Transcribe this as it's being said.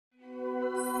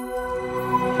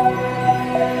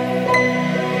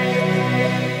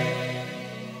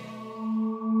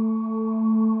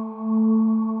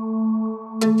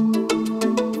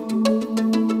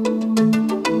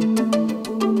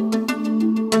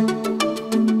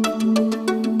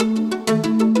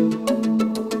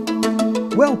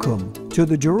Welcome to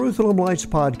the Jerusalem Lights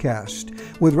Podcast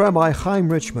with Rabbi Chaim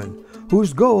Richman,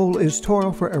 whose goal is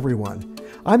Torah for everyone.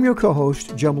 I'm your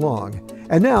co-host, Jim Long,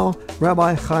 and now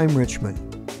Rabbi Chaim Richman.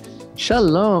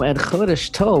 Shalom and Chodesh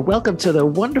Tov. Welcome to the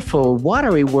wonderful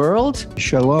watery world.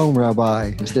 Shalom,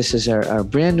 Rabbi. This is our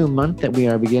brand new month that we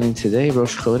are beginning today,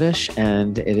 Rosh Chodesh,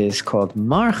 and it is called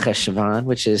Mar Cheshvan,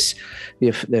 which is the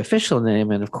official name.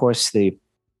 And of course, the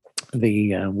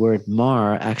word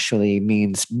Mar actually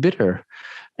means bitter,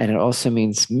 and it also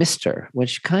means mister,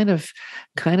 which kind of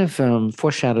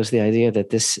foreshadows the idea that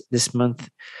this month,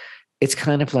 it's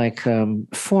kind of like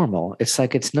formal. It's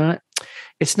like it's not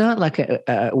like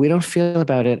we don't feel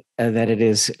about it that it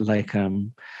is like a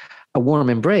warm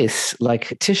embrace like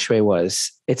Tishrei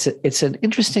was. It's an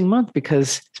interesting month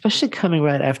because especially coming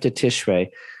right after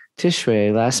Tishrei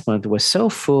last month was so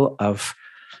full of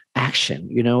action.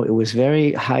 You know, it was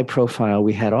very high profile.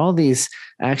 We had all these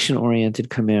action-oriented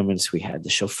commandments. We had the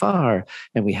shofar,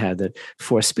 and we had the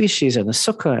 4 species, and the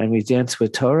sukkah, and we danced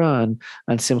with Torah on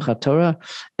Simchat Torah.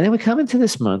 And then we come into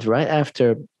this month right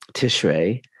after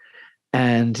Tishrei,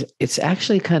 and it's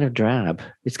actually kind of drab.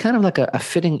 It's kind of like a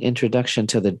fitting introduction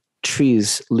to the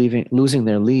trees losing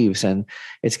their leaves, and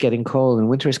it's getting cold, and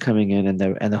winter's coming in, and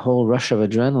the whole rush of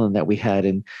adrenaline that we had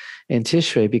in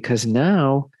Tishrei, because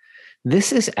now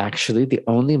this is actually the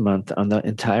only month on the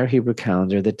entire Hebrew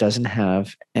calendar that doesn't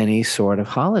have any sort of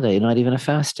holiday, not even a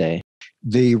fast day.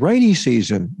 The rainy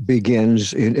season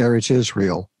begins in Eretz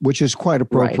Israel, which is quite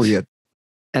appropriate.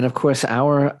 Right. And of course,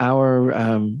 our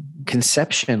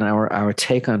conception, our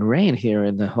take on rain here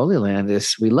in the Holy Land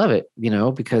is we love it,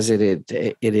 because it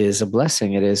is a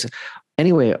blessing. It is,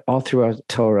 anyway, all throughout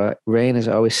Torah, rain is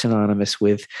always synonymous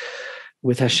with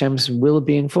Hashem's will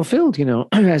being fulfilled,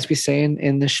 as we say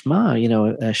in the Shema.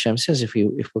 Hashem says if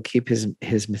we'll keep his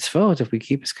mitzvot, if we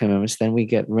keep his commandments, then we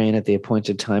get rain at the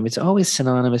appointed time. It's always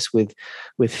synonymous with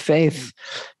faith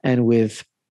and with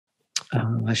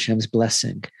Hashem's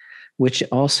blessing, which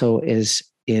also is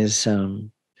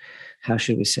how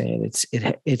should we say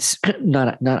it? It's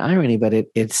not irony, but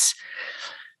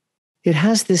it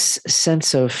has this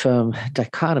sense of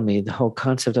dichotomy, the whole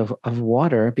concept of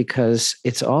water, because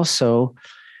it's also,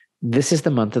 this is the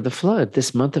month of the flood,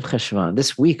 this month of Cheshvan.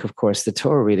 This week, of course, the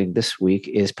Torah reading this week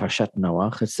is Parashat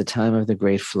Noach. It's the time of the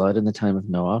great flood and the time of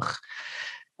Noach.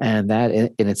 And that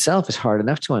in itself is hard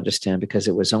enough to understand because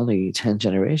it was only 10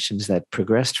 generations that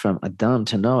progressed from Adam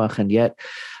to Noach. And yet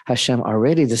Hashem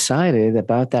already decided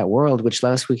about that world, which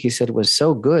last week he said was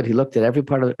so good. He looked at every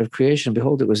part of creation.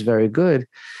 Behold, it was very good.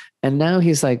 And now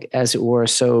he's like, as it were,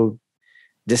 so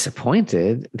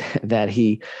disappointed that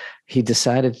he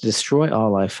decided to destroy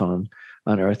all life on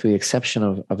earth, with the exception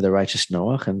of the righteous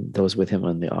Noach and those with him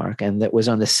on the ark. And that was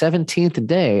on the 17th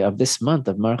day of this month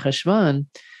of Mar Cheshvan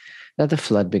that the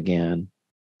flood began.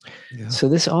 Yeah. So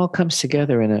this all comes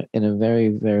together in a very,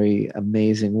 very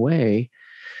amazing way,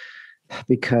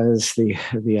 because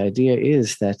the idea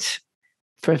is that,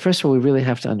 first of all, we really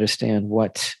have to understand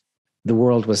what the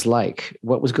world was like,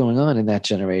 what was going on in that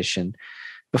generation,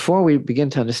 before we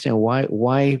begin to understand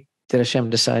why did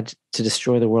Hashem decide to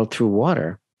destroy the world through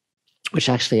water, which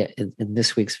actually in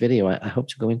this week's video, I hope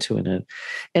to go into in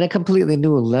a completely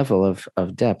new level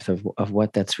of depth of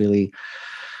what that's really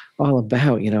all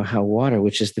about, how water,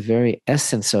 which is the very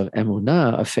essence of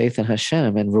emunah, of faith in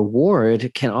Hashem, and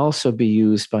reward, can also be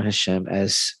used by Hashem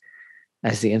as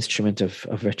the instrument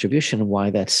of retribution, and why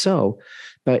that's so.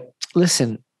 But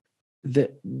listen,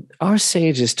 our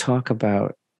sages talk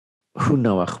about who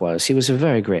Noach was. He was a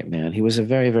very great man. He was a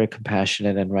very, very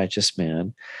compassionate and righteous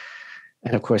man.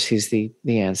 And of course, he's the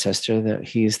ancestor,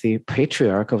 he's the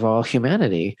patriarch of all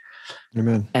humanity.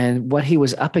 Amen. And what he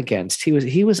was up against,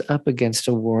 he was up against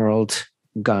a world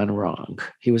gone wrong.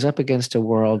 He was up against a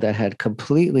world that had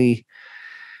completely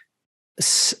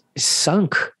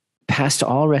sunk past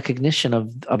all recognition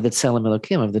of the Tselem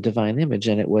Elokim, of the divine image,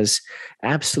 and it was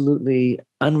absolutely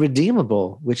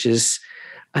unredeemable, which is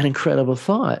an incredible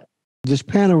thought. This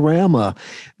panorama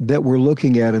that we're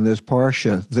looking at in this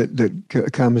parsha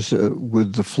that comes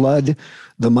with the flood,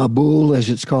 the Mabul, as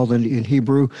it's called in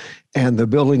Hebrew, and the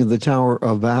building of the Tower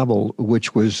of Babel,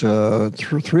 which was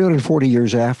 340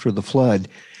 years after the flood.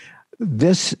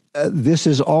 This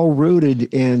is all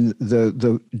rooted in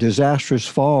the disastrous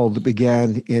fall that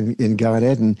began in Gan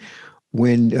Eden,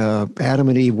 when Adam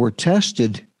and Eve were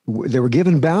tested. They were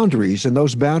given boundaries, and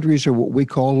those boundaries are what we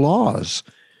call laws.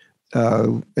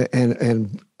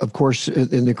 And of course,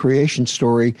 in the creation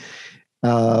story,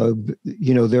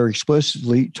 they're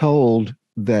explicitly told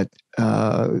that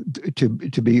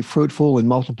to be fruitful and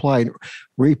multiply and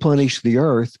replenish the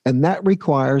earth, and that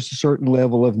requires a certain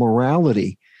level of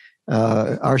morality.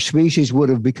 Our species would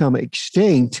have become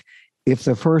extinct if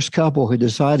the first couple had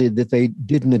decided that they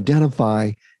didn't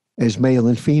identify as male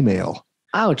and female.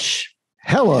 Ouch.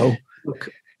 Hello. Look,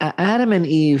 Adam and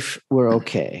Eve were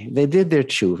okay. They did their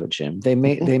tshuva, Jim. They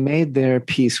made their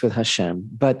peace with Hashem,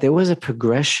 but there was a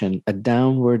progression, a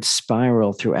downward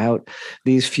spiral throughout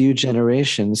these few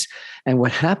generations. And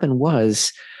what happened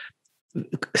was,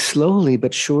 slowly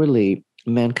but surely,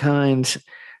 mankind,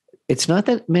 it's not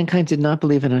that mankind did not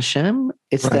believe in Hashem,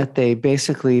 it's Right. that they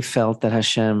basically felt that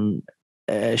Hashem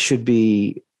should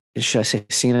be, should I say,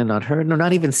 seen and not heard? No,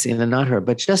 not even seen and not heard,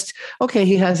 but just, okay,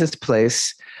 he has his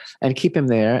place and keep him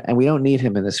there. And we don't need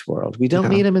him in this world. We don't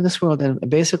need him in this world. And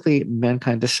basically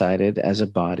mankind decided as a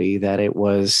body that it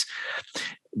was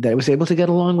able to get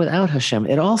along without Hashem.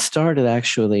 It all started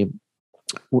actually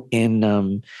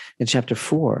in chapter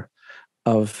 4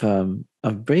 of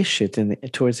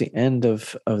Breshit, towards the end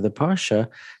of the Parsha.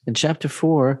 In chapter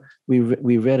 4, we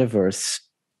read a verse,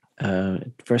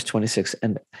 verse 26,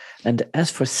 and as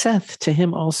for Seth, to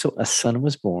him also a son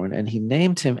was born, and he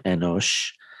named him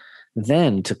Enosh.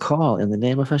 Then to call in the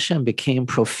name of Hashem became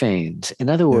profaned. In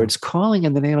other words, calling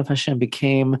in the name of Hashem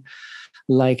became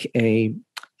like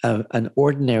an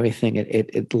ordinary thing.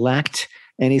 It lacked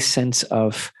any sense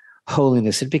of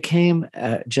holiness. It became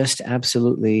just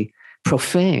absolutely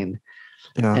profane.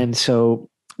 Yeah. And so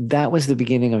that was the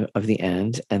beginning of the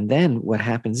end. And then what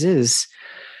happens is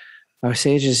our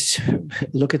sages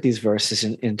look at these verses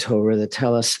in Torah that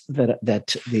tell us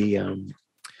that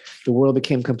the world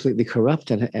became completely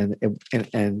corrupt and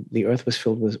the earth was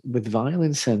filled with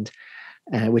violence, and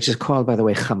which is called, by the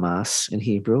way, Hamas in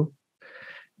Hebrew.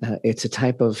 It's a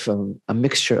type of a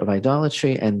mixture of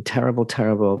idolatry and terrible,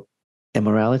 terrible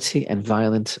immorality and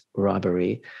violent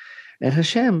robbery. And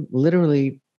Hashem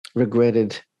literally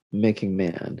regretted making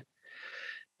man.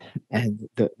 And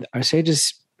our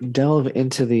sages delve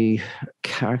into the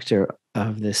character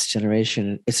of this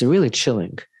generation. It's really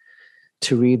chilling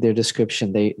to read their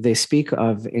description. They speak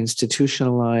of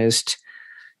institutionalized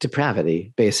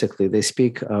depravity, basically. They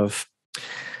speak of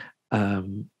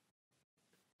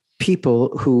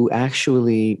people who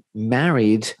actually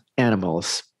married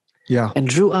animals, and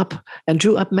drew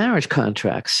up marriage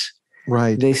contracts.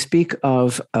 Right. They speak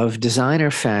of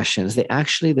designer fashions. The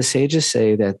sages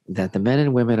say that the men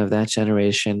and women of that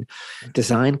generation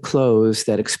designed clothes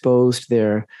that exposed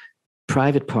their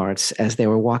private parts as they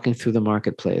were walking through the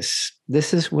marketplace.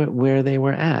 This is where they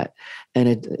were at. And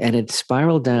it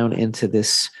spiraled down into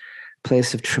this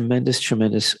place of tremendous,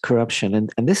 tremendous corruption.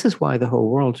 And this is why the whole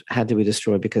world had to be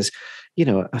destroyed, because,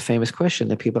 a famous question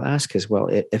that people ask is, well,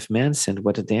 if man sinned,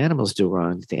 what did the animals do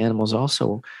wrong? The animals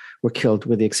also were killed,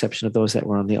 with the exception of those that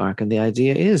were on the ark. And the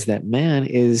idea is that man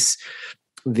is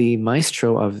the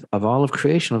maestro of all of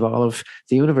creation, of all of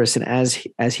the universe. And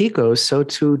as he goes, so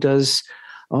too does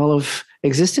all of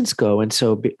existence go. And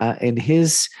so in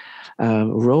his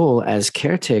role as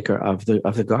caretaker of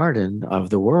the garden,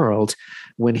 of the world,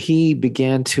 when he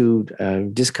began to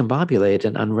discombobulate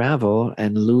and unravel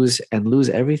and lose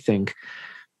everything,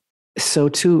 so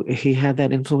too he had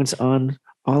that influence on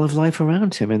all of life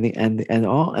around him, and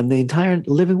the entire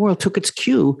living world took its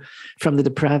cue from the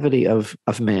depravity of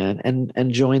man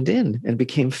and joined in and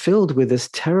became filled with this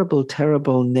terrible,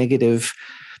 terrible, negative,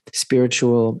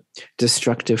 spiritual,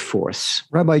 destructive force.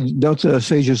 Rabbi, don't the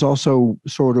sages also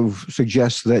sort of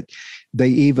suggest that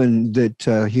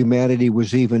humanity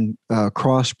was even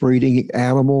crossbreeding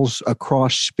animals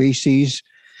across species,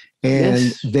 and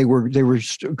yes, they were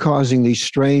causing these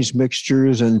strange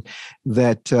mixtures, and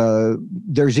that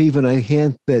there's even a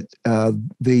hint that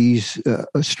these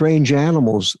strange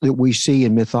animals that we see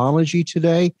in mythology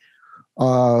today,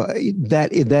 that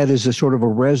is a sort of a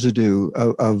residue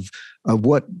of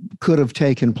what could have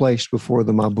taken place before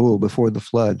the Mabul, before the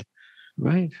flood.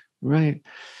 Right.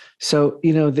 So,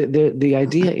 the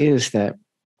idea is that,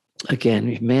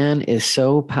 again, man is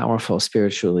so powerful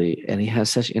spiritually, and he has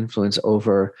such influence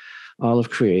over all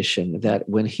of creation, that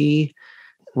when he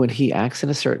acts in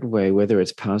a certain way, whether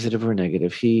it's positive or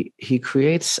negative, he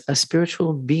creates a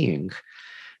spiritual being.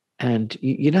 And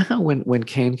you know how when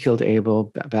Cain killed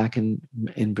Abel back in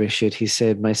Breshit, he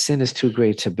said, "My sin is too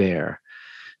great to bear."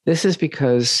 This is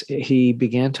because he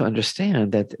began to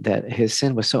understand that his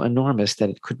sin was so enormous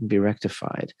that it couldn't be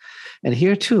rectified. And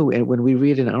here too, when we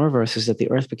read in our verses that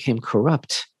the earth became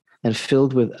corrupt and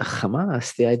filled with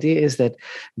Hamas, the idea is that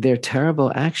their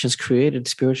terrible actions created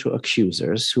spiritual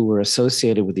accusers who were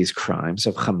associated with these crimes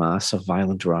of Hamas, of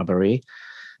violent robbery,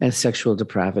 and sexual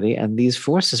depravity. And these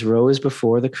forces rose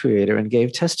before the Creator and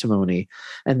gave testimony.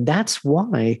 And that's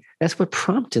what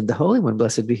prompted the Holy One,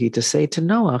 blessed be He, to say to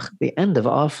Noach, the end of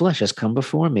all flesh has come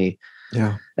before me.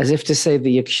 Yeah. As if to say,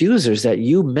 the accusers that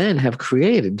you men have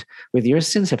created with your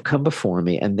sins have come before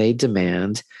me, and they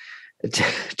demand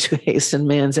to hasten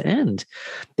man's end.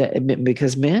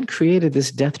 Because man created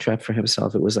this death trap for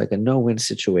himself. It was like a no-win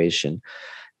situation,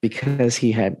 because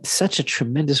he had such a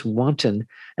tremendous wanton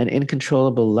and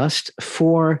uncontrollable lust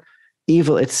for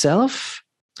evil itself,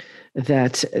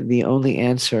 that the only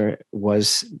answer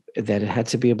was that it had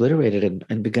to be obliterated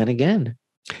and begun again.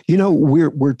 You know,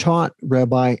 we're taught,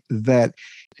 Rabbi, that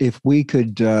if we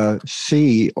could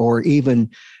see, or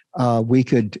even we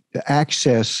could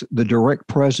access the direct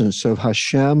presence of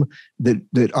Hashem,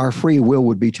 that our free will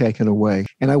would be taken away.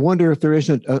 And I wonder if there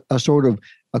isn't a sort of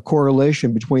a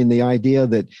correlation between the idea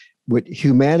that what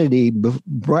humanity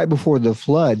right before the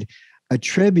flood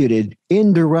attributed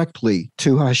indirectly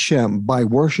to Hashem by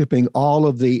worshiping all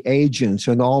of the agents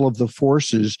and all of the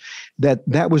forces,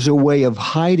 that was a way of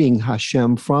hiding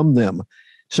Hashem from them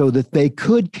so that they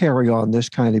could carry on this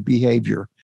kind of behavior.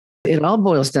 It all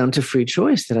boils down to free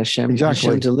choice, that Hashem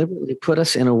deliberately put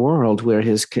us in a world where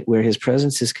his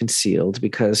presence is concealed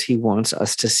because he wants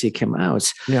us to seek him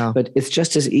out. Yeah. But it's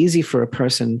just as easy for a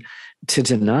person to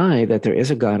deny that there is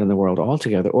a God in the world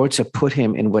altogether, or to put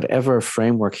him in whatever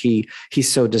framework he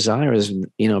so desires,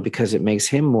 because it makes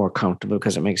him more comfortable,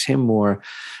 because it makes him more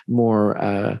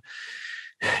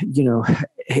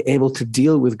able to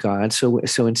deal with God. So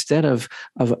instead of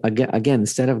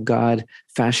God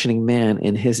fashioning man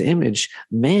in his image,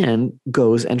 man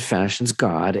goes and fashions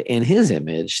God in his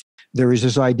image. There is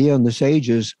this idea in the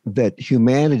sages that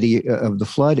humanity of the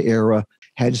flood era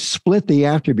had split the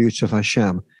attributes of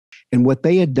Hashem. And what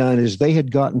they had done is they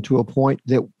had gotten to a point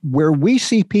that where we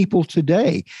see people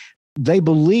today, they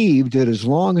believed that as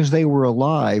long as they were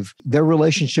alive, their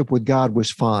relationship with God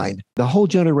was fine. The whole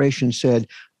generation said,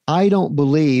 I don't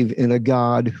believe in a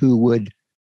God who would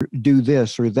do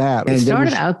this or that. It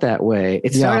started out that way.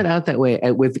 It started out that way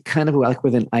with kind of like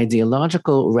with an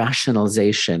ideological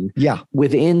rationalization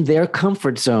within their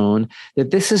comfort zone, that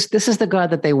this is the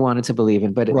God that they wanted to believe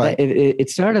in. But it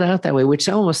started out that way, which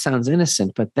almost sounds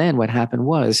innocent. But then what happened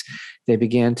was they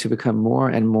began to become more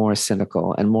and more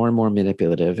cynical and more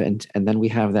manipulative. And then we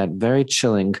have that very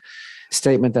chilling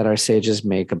statement that our sages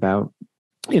make about,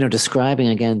 describing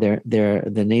again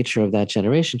the nature of that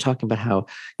generation, talking about how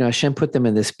Hashem put them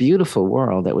in this beautiful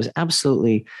world that was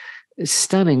absolutely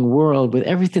stunning world with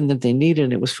everything that they needed,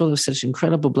 and it was full of such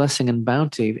incredible blessing and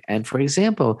bounty. And for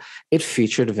example, it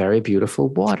featured very beautiful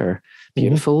water,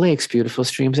 beautiful lakes, beautiful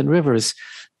streams and rivers.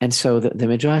 And so the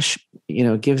Midrash,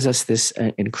 gives us this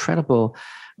incredible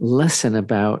lesson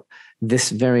about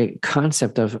this very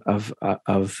concept of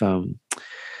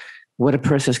what a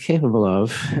person is capable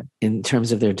of in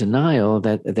terms of their denial,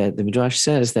 that the Midrash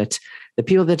says that the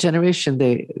people of that generation,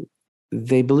 they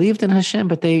believed in Hashem,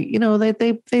 but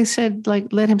they said, like,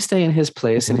 let him stay in his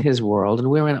place, in his world,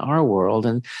 and we're in our world.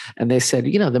 And they said,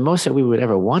 the most that we would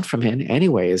ever want from him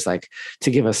anyway is like to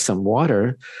give us some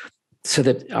water so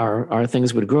that our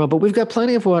things would grow. But we've got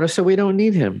plenty of water, so we don't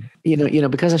need him.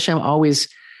 Because Hashem always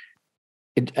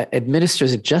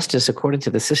administers justice according to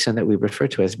the system that we refer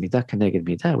to as midah keneged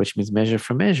midah, which means measure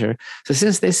for measure. So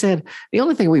since they said the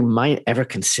only thing we might ever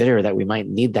consider that we might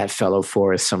need that fellow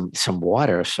for is some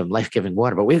water, some life-giving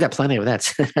water, but we've got plenty of that.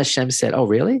 So Hashem said, oh,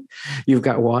 really? You've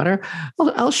got water?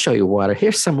 Well, I'll show you water.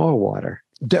 Here's some more water.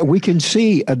 We can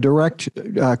see a direct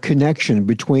connection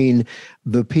between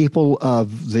the people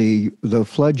of the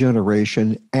flood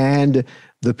generation and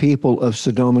the people of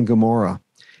Sodom and Gomorrah.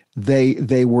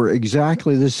 They were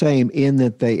exactly the same in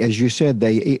that they, as you said,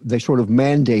 they sort of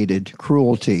mandated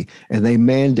cruelty and they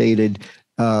mandated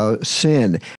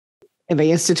sin. And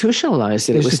they institutionalized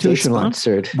it. It was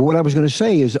state-sponsored. But what I was going to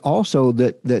say is also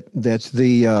that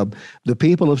the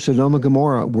people of Sodom and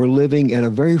Gomorrah were living in a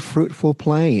very fruitful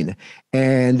plain,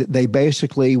 and they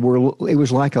basically were. It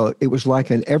was like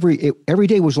every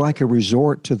day was like a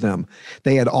resort to them.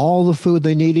 They had all the food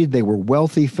they needed. They were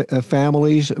wealthy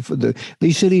families.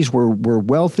 These cities were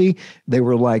wealthy. They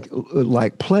were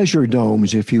like pleasure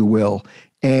domes, if you will.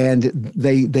 And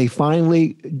they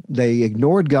finally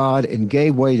ignored God and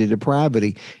gave way to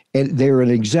depravity. And they're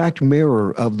an exact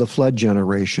mirror of the flood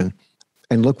generation.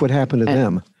 And look what happened to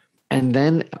them. And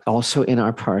then also in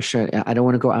our parsha, I don't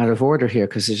want to go out of order here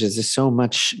because there's just so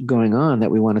much going on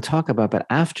that we want to talk about. But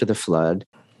after the flood,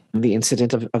 the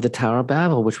incident of the Tower of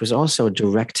Babel, which was also a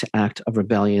direct act of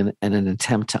rebellion and an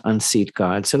attempt to unseat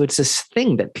God. So it's this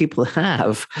thing that people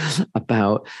have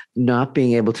about not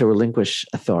being able to relinquish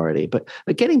authority. But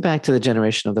getting back to the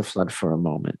generation of the flood for a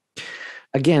moment,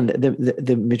 again,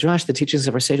 the Midrash, the teachings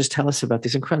of our sages tell us about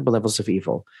these incredible levels of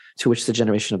evil to which the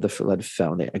generation of the flood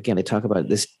fell. They talk about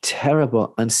this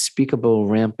terrible, unspeakable,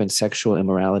 rampant sexual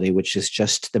immorality, which is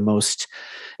just the most,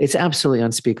 it's absolutely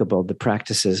unspeakable, the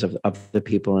practices of the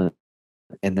people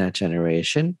in that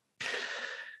generation.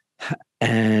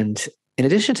 And in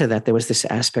addition to that, there was this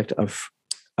aspect of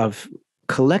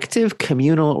collective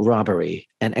communal robbery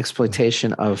and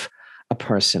exploitation of a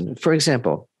person. For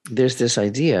example, there's this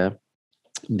idea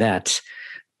that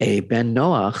a ben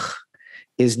Noach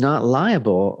is not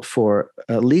liable for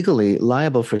legally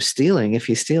liable for stealing if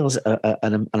he steals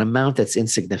an amount that's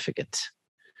insignificant,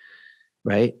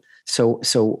 right? So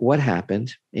what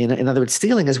happened? In other words,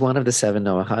 stealing is one of the 7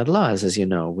 Noahide laws, as you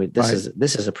know.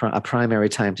 This is a primary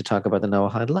time to talk about the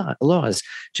Noahide laws.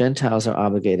 Gentiles are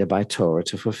obligated by Torah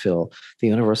to fulfill the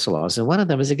universal laws, and one of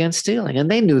them is against stealing, and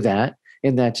they knew that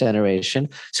in that generation.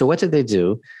 So what did they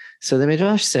do? So the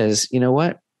Midrash says, you know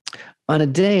what? On a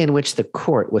day in which the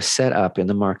court was set up in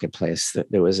the marketplace,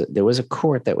 there was a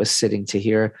court that was sitting to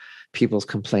hear people's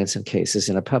complaints and cases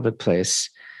in a public place.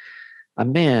 A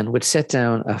man would set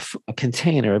down a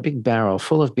container, a big barrel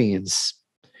full of beans.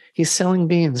 He's selling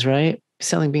beans, right?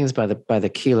 Selling beans by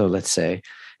the kilo, let's say.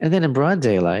 And then in broad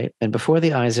daylight and before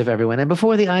the eyes of everyone and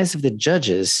before the eyes of the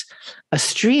judges, a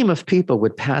stream of people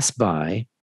would pass by.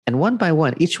 And one by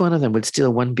one, each one of them would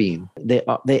steal one bean.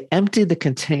 They emptied the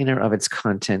container of its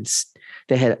contents.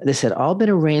 This had all been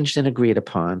arranged and agreed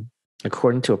upon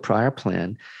according to a prior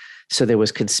plan. So there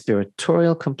was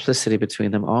conspiratorial complicity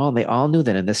between them all. They all knew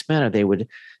that in this manner, they would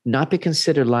not be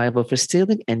considered liable for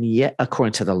stealing, and yet,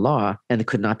 according to the law, and they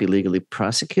could not be legally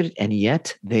prosecuted. And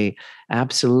yet they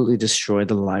absolutely destroyed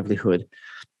the livelihood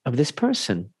of this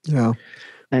person. Yeah.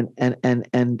 And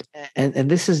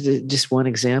this is just one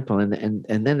example. And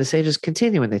then the sages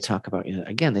continue and they talk about,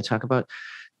 again, they talk about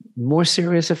more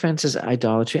serious offenses,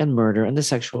 idolatry and murder, and the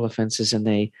sexual offenses.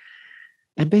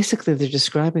 And basically they're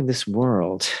describing this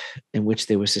world in which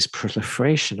there was this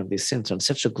proliferation of these sins on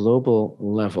such a global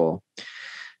level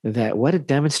that what it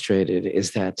demonstrated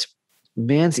is that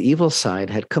man's evil side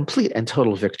had complete and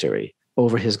total victory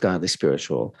over his godly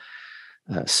spiritual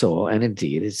soul. And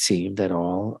indeed, it seemed that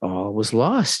all was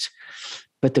lost.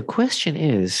 But the question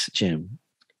is, Jim,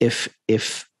 if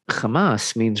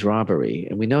Hamas means robbery,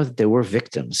 and we know that there were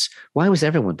victims, why was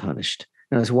everyone punished?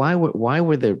 Why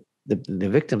were the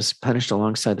victims punished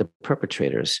alongside the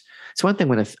perpetrators? It's one thing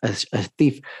when a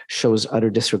thief shows utter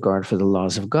disregard for the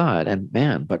laws of God and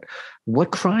man, but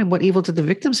what crime, what evil did the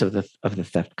victims of the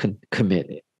theft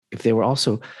commit if they were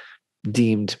also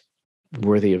deemed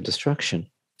worthy of destruction?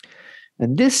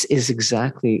 And this is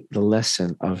exactly the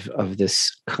lesson of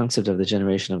this concept of the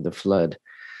generation of the flood,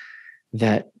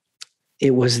 that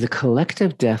it was the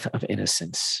collective death of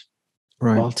innocence.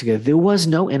 Right. Altogether. There was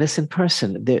no innocent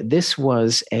person.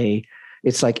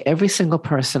 It's like every single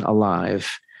person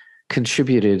alive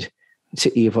contributed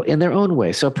to evil in their own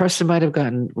way. So a person might have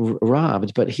gotten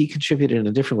robbed, but he contributed in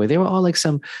a different way. They were all like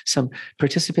some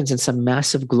participants in some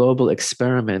massive global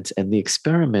experiment, and the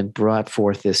experiment brought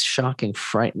forth this shocking,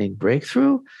 frightening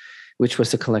breakthrough, which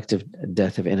was the collective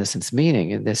death of innocence.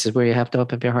 Meaning, and this is where you have to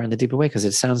open up your heart in the deeper way, because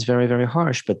it sounds very, very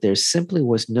harsh, but there simply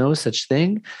was no such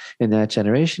thing in that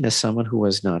generation as someone who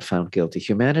was not found guilty.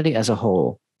 Humanity as a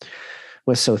whole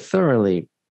was so thoroughly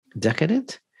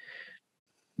decadent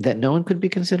that no one could be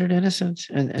considered innocent.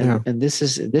 And this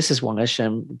is why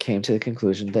Hashem came to the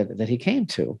conclusion that he came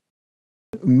to.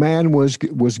 Man was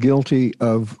guilty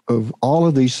of all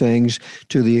of these things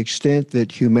to the extent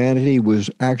that humanity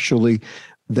was actually,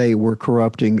 they were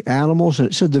corrupting animals, and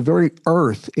it said the very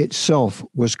earth itself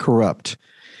was corrupt.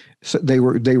 So they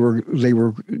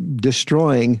were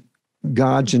destroying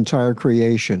God's entire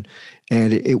creation,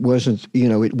 and it wasn't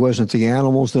the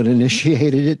animals that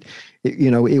initiated it.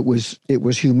 It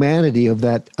was humanity of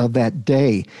that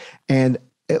day. And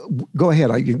go ahead.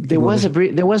 There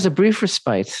was a brief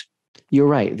respite. You're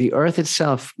right. The earth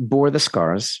itself bore the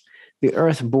scars. The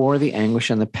earth bore the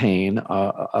anguish and the pain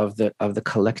of the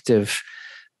collective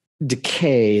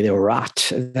decay, the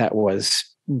rot that was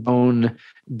bone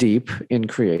deep in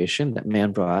creation that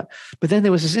man brought. But then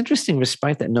there was this interesting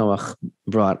respite that Noach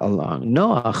brought along.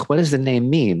 Noach, what does the name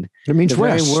mean? It means the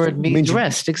rest. The very word means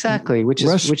rest, exactly, which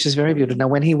is very beautiful. Now,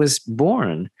 when he was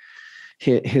born,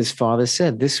 his father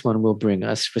said, "This one will bring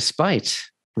us respite."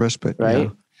 Respite, right?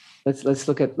 Yeah. Let's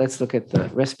look at the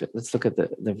respite. Let's look at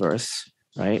the verse,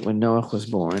 right? When Noach was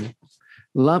born,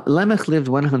 Lamech lived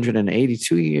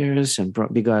 182 years and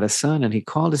begot a son, and he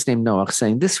called his name Noach,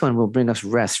 saying, "This one will bring us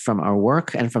rest from our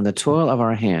work and from the toil of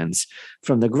our hands,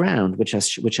 from the ground which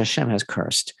Hashem has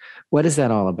cursed." What is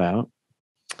that all about?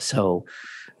 So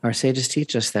our sages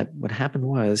teach us that what happened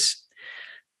was,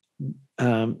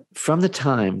 from the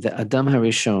time that Adam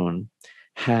Harishon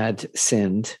had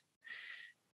sinned,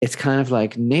 it's kind of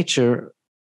like nature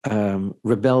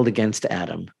rebelled against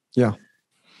Adam. Yeah.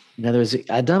 In other words,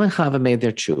 Adam and Chava made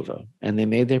their tshuva, and they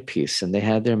made their peace, and they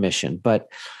had their mission. But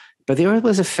the earth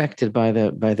was affected by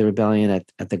the rebellion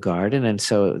at the garden, and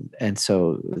so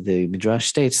the Midrash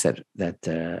states that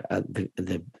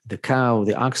the cow,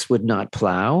 the ox would not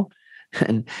plow,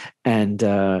 and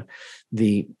the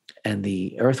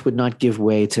earth would not give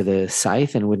way to the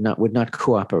scythe, and would not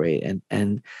cooperate,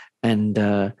 and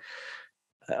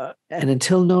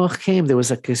until Noach came, there was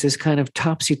this kind of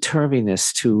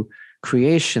topsy-turviness to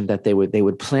creation, that they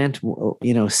would plant,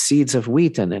 seeds of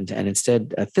wheat, and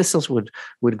instead thistles would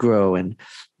grow. And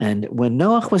when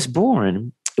Noach was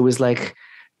born, it was like,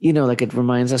 like it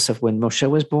reminds us of when Moshe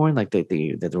was born, like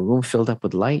the room filled up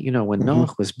with light. When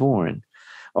Noach was born,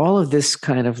 all of this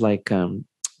kind of like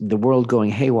the world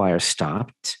going haywire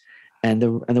stopped, and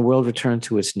the world returned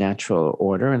to its natural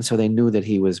order. And so they knew that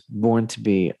he was born to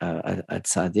be a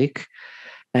tzaddik,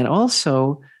 and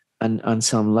also on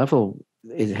some level,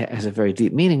 it has a very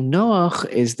deep meaning. Noach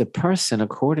is the person,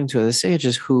 according to the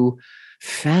sages, who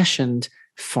fashioned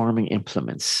farming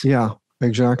implements. Yeah,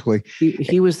 exactly.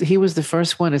 He was the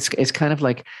first one. It's kind of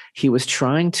like he was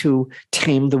trying to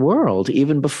tame the world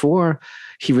even before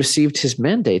he received his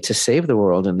mandate to save the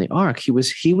world in the ark. He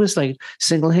was like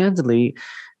single-handedly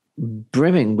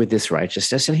brimming with this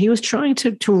righteousness, and he was trying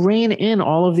to rein in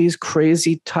all of these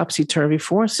crazy topsy-turvy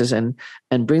forces and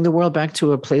bring the world back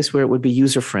to a place where it would be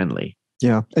user-friendly.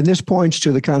 Yeah, and this points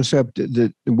to the concept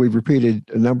that we've repeated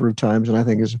a number of times, and I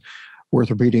think is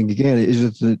worth repeating again,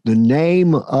 is that the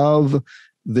name of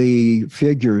the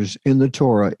figures in the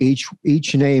Torah,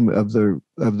 each name of the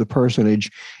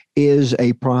personage is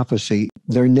a prophecy.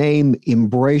 Their name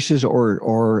embraces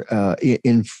or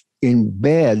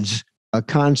embeds a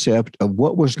concept of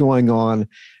what was going on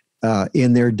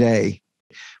in their day.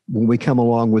 When we come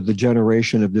along with the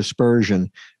generation of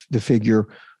dispersion, the figure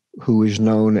who is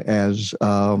known as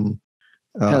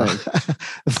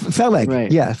Peleg. Right.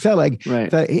 Yeah, Peleg.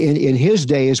 Right. In his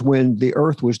day is when the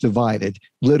earth was divided.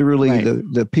 Literally, right.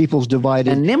 the peoples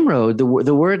divided. And Nimrod, the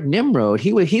word Nimrod,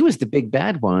 he was the big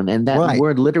bad one, and that right.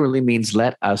 word literally means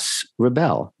 "let us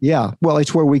rebel." Yeah, well,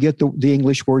 it's where we get the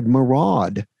English word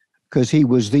maraud, because he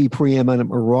was the preeminent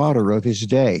marauder of his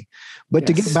day. But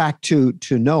to get back to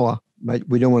Noah,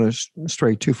 we don't want to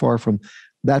stray too far from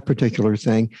that particular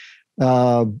thing.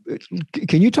 Can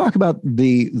you talk about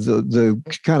the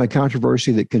kind of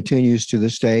controversy that continues to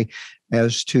this day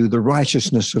as to the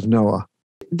righteousness of Noah?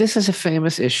 This is a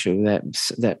famous issue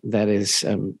that is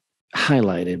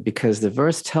highlighted because the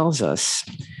verse tells us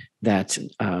that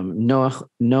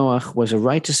Noach was a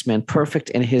righteous man,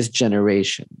 perfect in his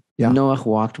generation. Yeah. Noach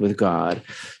walked with God.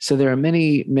 So there are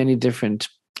many, many different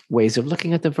ways of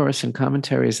looking at the verse and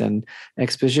commentaries and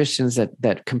expositions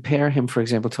that compare him, for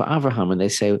example, to Avraham. And they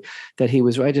say that he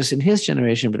was righteous in his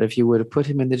generation, but if you were to put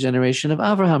him in the generation of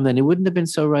Avraham, then he wouldn't have been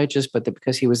so righteous, but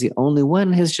because he was the only one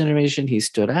in his generation, he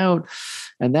stood out,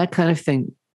 and that kind of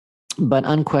thing. But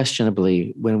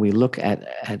unquestionably, when we look at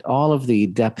all of the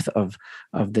depth of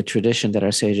the tradition that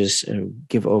our sages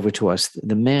give over to us,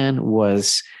 the man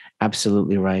was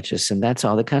absolutely righteous, and that's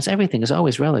all that counts. Everything is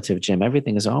always relative, Jim.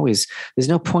 Everything is always, there's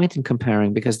no point in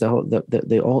comparing, because the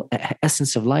whole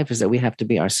essence of life is that we have to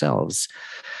be ourselves.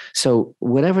 So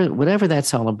whatever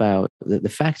that's all about, the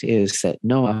fact is that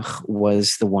Noach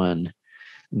was the one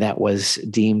that was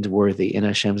deemed worthy in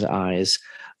Hashem's eyes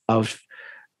of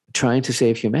trying to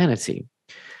save humanity,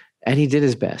 and he did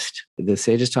his best. The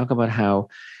sages talk about how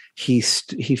he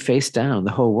faced down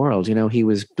the whole world. He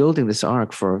was building this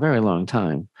ark for a very long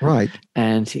time. Right.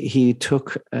 And he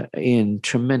took in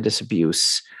tremendous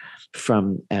abuse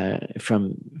from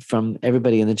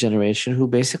everybody in the generation who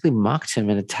basically mocked him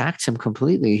and attacked him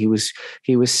completely. He was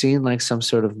seen like some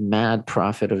sort of mad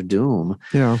prophet of doom.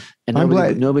 Yeah. And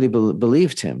nobody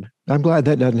believed him. I'm glad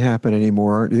that doesn't happen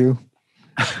anymore, aren't you?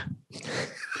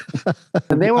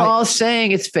 And they were all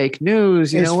saying it's fake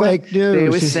news. It's fake news. They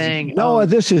were saying, "No,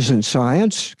 this isn't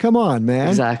science. Come on, man."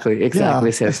 Exactly. Yeah.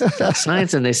 They said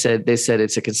science, and they said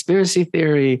it's a conspiracy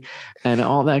theory, and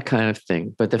all that kind of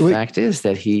thing. But the fact is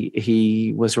that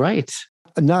he was right.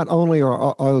 Not only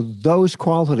are those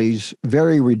qualities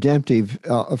very redemptive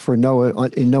for Noah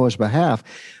in Noah's behalf,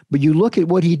 but you look at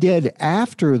what he did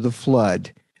after the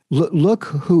flood. Look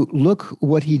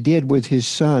what he did with his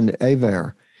son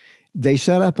Aver. They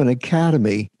set up an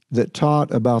academy that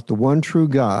taught about the one true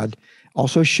God.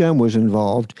 Also, Shem was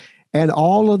involved. And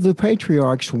all of the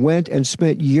patriarchs went and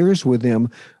spent years with him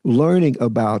learning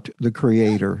about the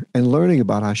Creator and learning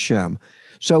about Hashem.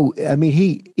 So, I mean,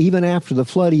 he, even after the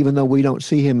flood, even though we don't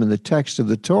see him in the text of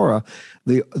the Torah,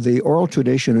 the oral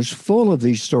tradition is full of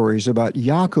these stories about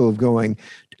Yaakov going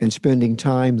and spending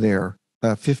time there.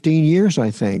 15 years,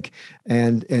 I think.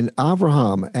 And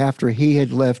Abraham, after he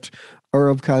had left Ur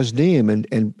of Kasdim,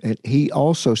 and he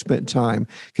also spent time.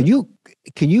 Can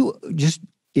you just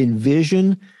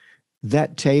envision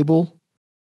that table?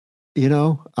 You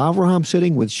know, Abraham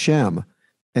sitting with Shem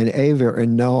and Aver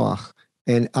and Noach,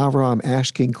 and Abraham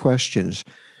asking questions.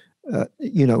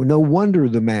 No wonder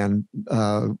the man,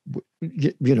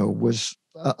 was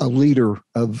a leader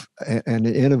of and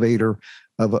an innovator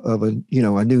of a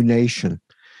new nation.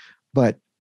 But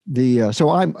so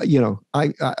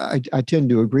I tend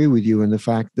to agree with you in the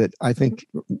fact that I think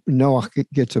Noah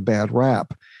gets a bad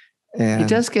rap. And he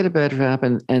does get a bad rap,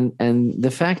 and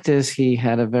the fact is he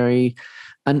had a very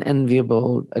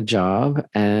unenviable job,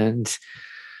 and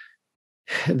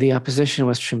the opposition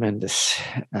was tremendous.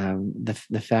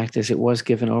 The fact is it was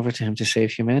given over to him to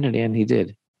save humanity, and he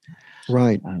did.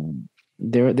 Right.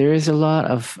 There is a lot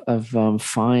of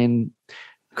fine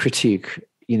critique,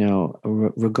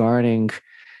 regarding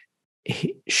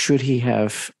should he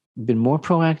have been more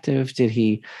proactive? Did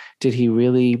he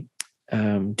really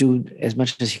do as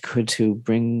much as he could to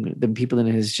bring the people in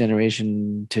his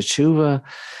generation to tshuva,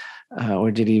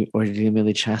 or did he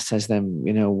merely chastise them,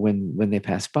 when they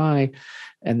passed by?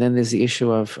 And then there's the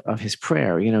issue of his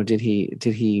prayer. Did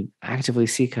he actively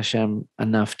seek Hashem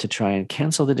enough to try and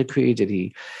cancel the decree? Did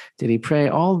he pray?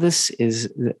 All this is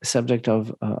the subject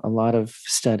of a lot of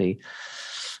study.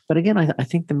 But again, I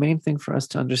think the main thing for us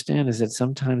to understand is that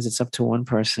sometimes it's up to one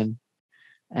person,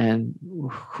 and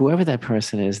whoever that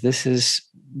person is, this is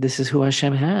who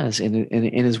Hashem has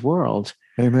in His world.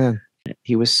 Amen.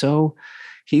 He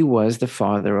was the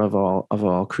father of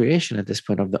all creation at this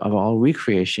point, of all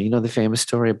recreation. The famous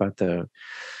story about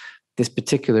this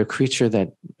particular creature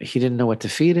that he didn't know what to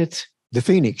feed it. The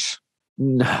phoenix.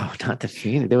 No, not the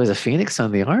phoenix. There was a phoenix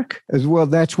on the ark. As well,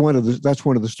 that's one of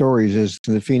the stories. Is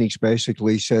the phoenix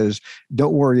basically says,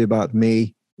 "Don't worry about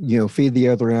me. Feed the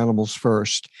other animals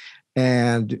first."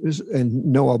 And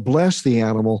Noah blessed the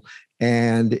animal,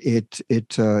 and it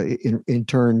in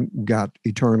turn got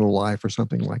eternal life or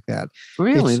something like that.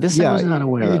 Really, I was not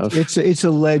aware of. It's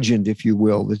a legend, if you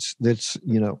will. That's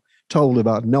told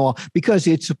about Noah, because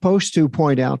it's supposed to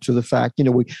point out to the fact.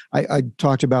 I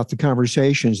talked about the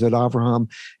conversations that Abraham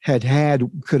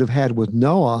could have had with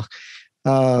Noah.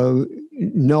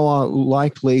 Noah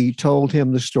likely told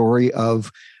him the story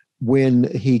of when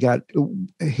he had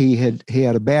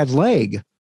a bad leg.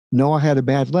 Noah had a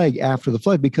bad leg after the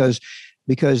flood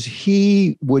because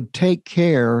he would take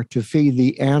care to feed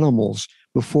the animals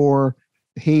before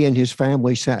he and his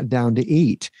family sat down to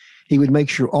eat. He would make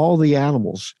sure all the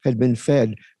animals had been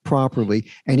fed properly,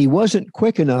 and he wasn't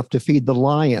quick enough to feed the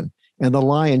lion, and the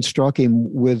lion struck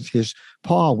him with his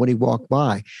paw when he walked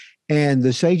by. And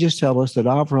the sages tell us that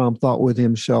Abraham thought with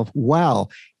himself, wow,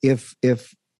 if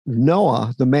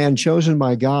Noah, the man chosen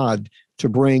by God to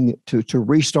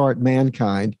restart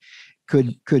mankind,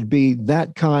 could be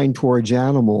that kind towards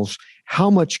animals, how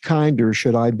much kinder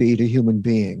should I be to human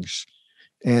beings?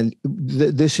 And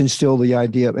this instilled the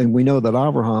idea, and we know that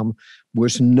Abraham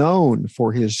was known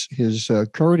for his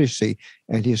courtesy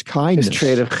and his kindness. His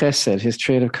trait of chesed, his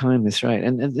trait of kindness, right?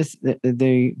 And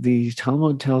the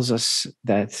Talmud tells us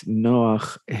that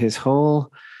Noach, his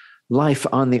whole life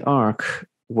on the ark,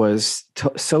 was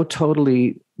so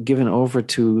totally given over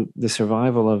to the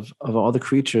survival of all the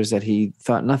creatures that he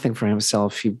thought nothing for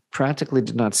himself. He practically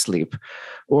did not sleep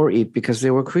or eat, because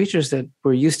there were creatures that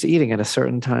were used to eating at a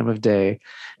certain time of day.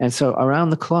 And so around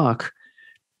the clock,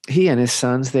 he and his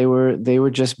sons, they were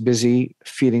just busy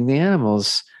feeding the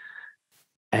animals,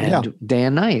 and day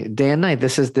and night.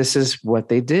 This is what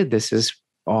they did. This is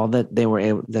all that they were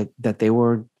able, that they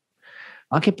were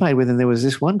occupied with. And there was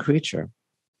this one creature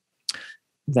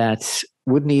that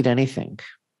wouldn't eat anything,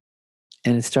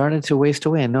 and it started to waste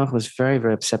away. And Noah was very,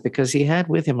 very upset, because he had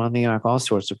with him on the ark all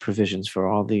sorts of provisions for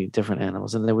all the different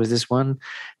animals. And there was this one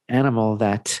animal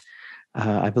that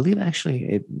I believe actually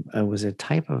it was a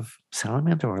type of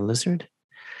salamander or lizard,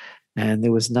 and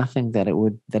there was nothing that it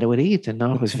would eat. And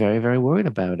Noah was very, very worried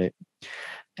about it.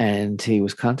 And he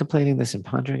was contemplating this and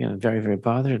pondering and very, very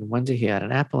bothered. And one day he had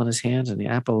an apple in his hands, and the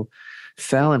apple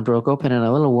fell and broke open, and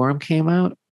a little worm came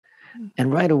out.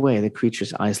 And right away, the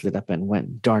creature's eyes lit up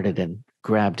and darted and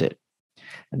grabbed it.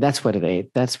 And that's what it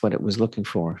ate. That's what it was looking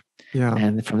for. Yeah.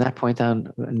 And from that point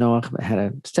on, Noah had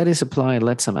a steady supply,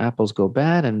 let some apples go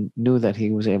bad, and knew that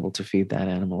he was able to feed that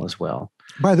animal as well.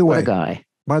 By the What way, a guy.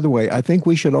 I think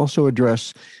we should also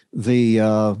address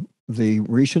the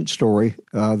recent story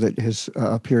that has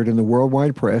appeared in the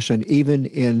worldwide press and even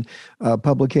in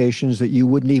publications that you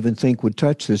wouldn't even think would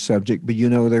touch this subject. But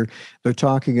they're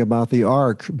talking about the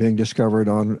ark being discovered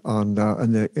in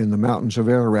the mountains of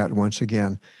Ararat once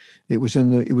again. It was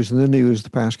in the news the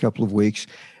past couple of weeks,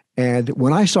 and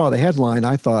when I saw the headline,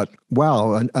 I thought,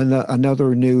 "Wow,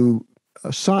 another new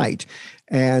site."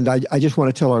 And I just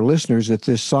want to tell our listeners that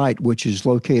this site, which is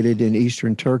located in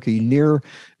eastern Turkey,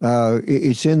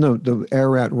 it's in the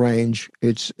Ararat range.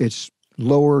 It's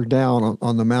lower down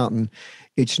on the mountain.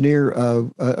 It's near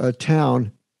a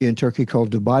town in Turkey called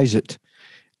Dubizet.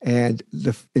 And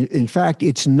in fact,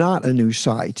 it's not a new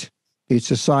site. It's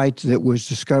a site that was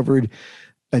discovered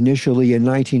initially in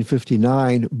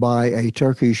 1959 by a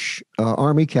Turkish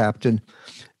army captain.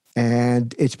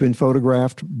 And it's been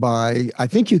photographed I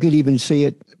think you could even see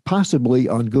it possibly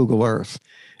on Google Earth.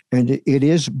 And it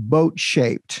is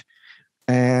boat-shaped.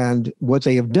 And what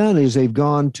they have done is they've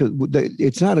gone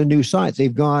it's not a new site.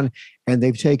 They've gone and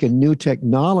they've taken new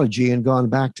technology and gone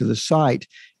back to the site.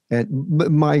 And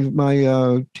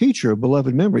my teacher, a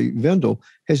beloved memory, Vendel,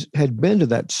 had been to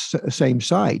that same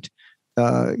site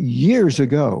years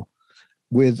ago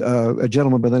with a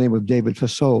gentleman by the name of David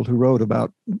Fassold, who wrote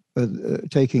about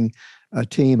taking a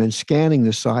team and scanning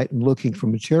the site and looking for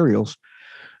materials.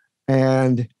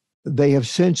 And they have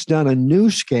since done a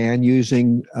new scan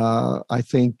using, I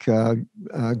think,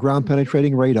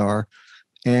 ground-penetrating radar,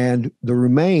 and the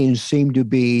remains seem to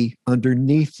be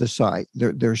underneath the site,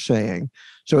 they're saying.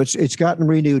 So it's gotten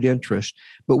renewed interest.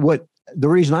 But the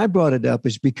reason I brought it up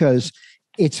is because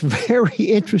it's very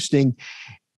interesting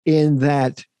in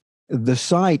that the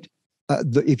site,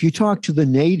 if you talk to the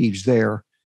natives there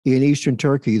in eastern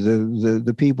Turkey,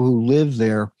 the people who live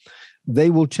there, they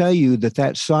will tell you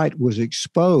that site was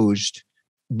exposed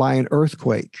by an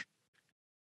earthquake.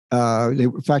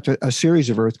 In fact, a series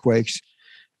of earthquakes,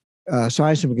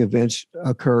 seismic events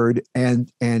occurred,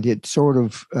 and it sort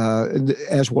of,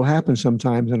 as will happen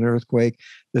sometimes in an earthquake,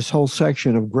 this whole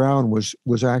section of ground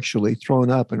was actually thrown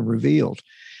up and revealed.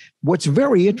 What's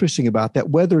very interesting about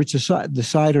that, whether it's the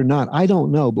site or not, I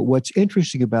don't know. But what's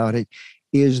interesting about it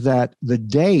is that the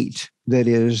date that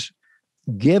is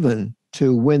given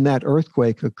to when that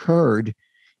earthquake occurred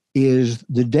is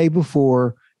the day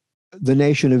before the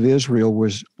nation of Israel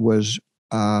was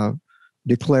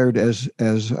declared as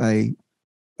a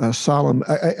solemn,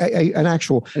 an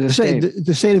actual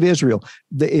the state of Israel.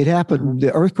 It happened. Mm-hmm.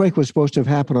 The earthquake was supposed to have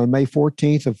happened on May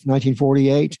 14th of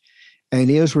 1948. And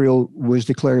Israel was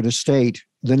declared a state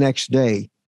the next day,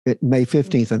 May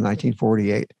 15th of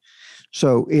 1948.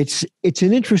 So it's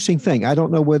an interesting thing. I don't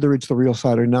know whether it's the real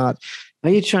site or not. Are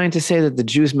you trying to say that the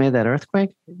Jews made that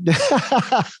earthquake?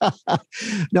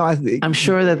 No, I'm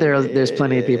sure that there's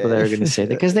plenty of people that are going to say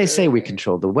that, because they say we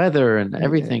control the weather and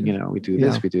everything. We do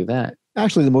this, we do that.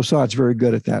 Actually, the Mossad's very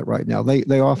good at that right now.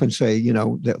 They often say,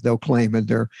 they'll claim, and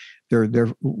they're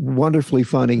wonderfully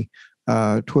funny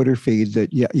Twitter feed that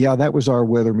that was our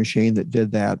weather machine that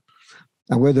did that.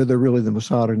 And whether they're really the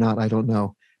Mossad or not, I don't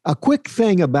know. A quick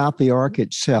thing about the ark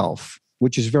itself,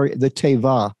 which is the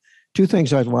teva. Two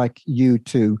things I'd like you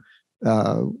to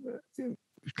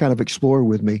kind of explore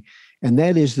with me, and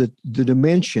that is the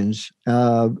dimensions: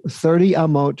 30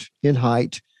 amot in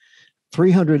height,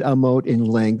 300 amot in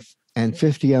length, and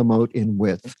 50 amot in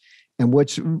width. And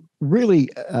what's really,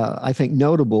 I think,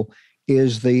 notable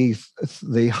is the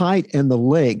height and the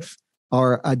length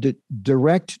are a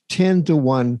direct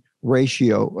 10-to-1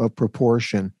 ratio of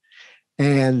proportion.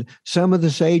 And some of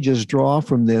the sages draw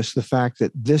from this the fact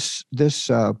that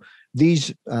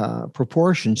these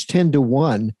proportions,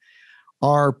 10-to-1,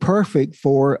 are perfect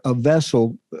for a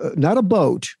vessel, not a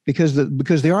boat, because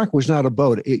the ark was not a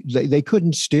boat. They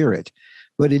couldn't steer it,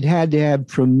 but it had to have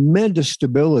tremendous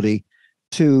stability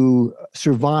to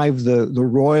survive the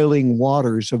roiling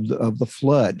waters of the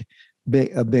flood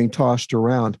being tossed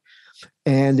around.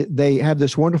 And they have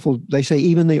this wonderful, they say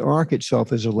even the ark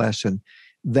itself is a lesson,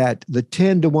 that the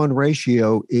 10-to-1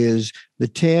 ratio is, the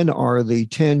 10 are the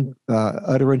 10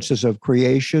 utterances of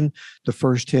creation, the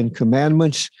first 10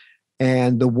 commandments,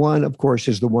 and the 1, of course,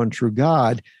 is the one true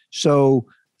God. So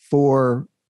for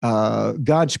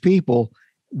God's people,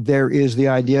 there is the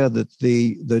idea that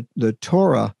the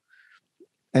Torah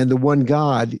and the one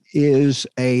God is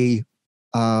a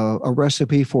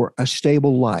recipe for a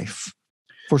stable life,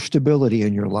 for stability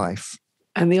in your life.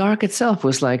 And the ark itself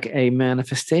was like a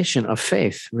manifestation of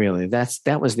faith, really.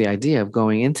 That was the idea of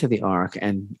going into the ark,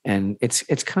 and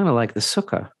it's kind of like the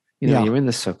sukkah. Yeah. You're in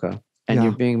the sukkah and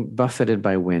you're Yeah. being buffeted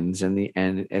by winds, and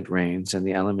it rains, and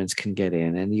the elements can get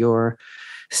in, and you're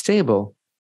stable.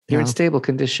 You're in Yeah. stable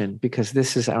condition because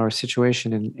this is our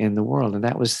situation in the world, and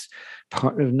that was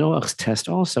part of Noach's test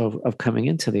also of coming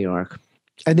into the ark.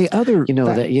 And the other,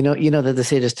 That the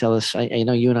sages tell us. I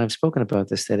know you and I have spoken about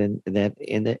this. That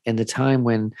in the time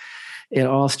when it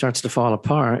all starts to fall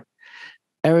apart,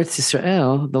 Eretz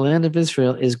Israel, the land of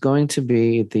Israel, is going to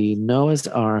be the Noah's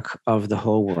Ark of the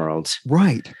whole world.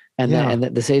 right. And Yeah. and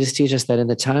the sages teach us that in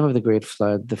the time of the great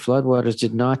flood, the flood waters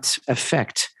did not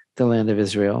affect the land of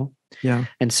Israel, Yeah.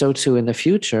 and so too in the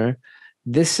future,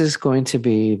 this is going to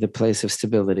be the place of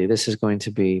stability. This is going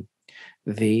to be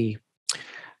the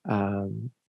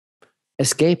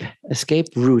escape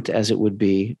route, as it would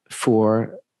be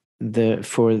in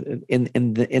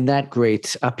that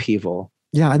great upheaval.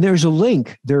 Yeah, and there's a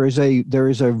link. There is a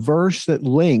verse that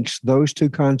links those two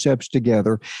concepts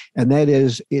together, and that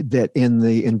is that in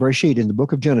Bereshit, in the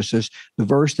book of Genesis, the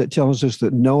verse that tells us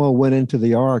that Noah went into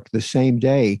the ark the same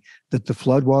day that the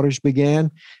floodwaters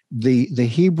began. The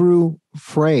Hebrew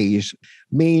phrase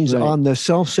means Right. on the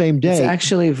self same day. It's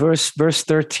actually verse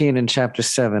 13 in chapter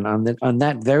 7. On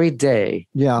that very day,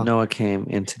 Yeah, Noah came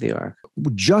into the ark.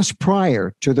 just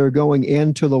prior to their going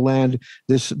into the land,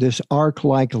 this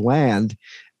ark-like land,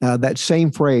 that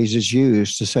same phrase is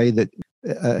used to say that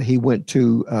he went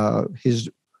to his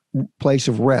place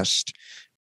of rest.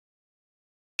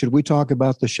 Should we talk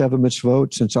about the Sheva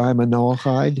Mitzvot since I'm a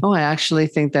Noahide? Oh, I actually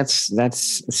think that's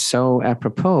so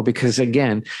apropos because,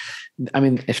 again, I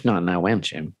mean, if not now, when,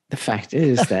 Jim? The fact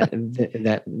is that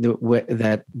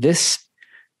that this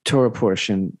Torah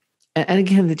portion, and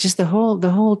again, just the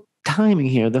whole timing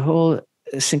here, the whole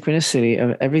synchronicity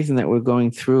of everything that we're going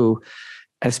through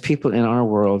as people in our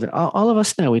world. All of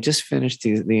us now, we just finished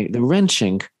the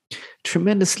wrenching,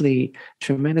 tremendously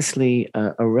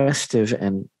arrestive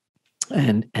and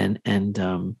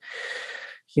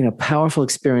powerful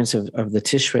experience of the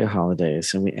Tishrei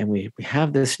holidays, and we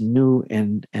have this new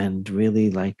and really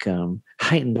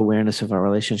heightened awareness of our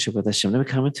relationship with Hashem. Then we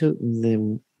come into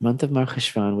the month of Mar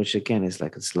Cheshvan, which again is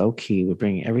like it's low key. We're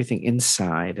bringing everything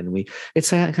inside, and it's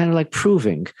kind of like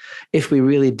proving if we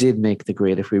really did make the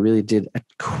grade, if we really did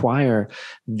acquire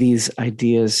these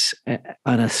ideas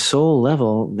on a soul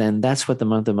level, then that's what the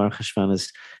month of Mar Cheshvan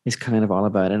is kind of all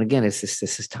about. And again, it's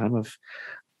this time of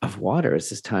water.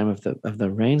 It's this time of the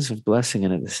rains of blessing,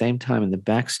 and at the same time, in the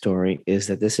backstory is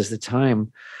that this is the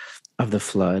time of the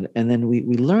flood. And then we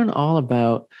learn all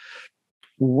about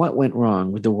what went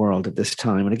wrong with the world at this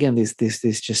time. And again, these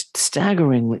just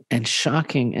staggering and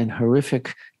shocking and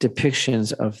horrific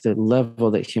depictions of the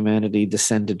level that humanity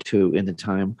descended to in the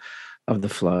time of the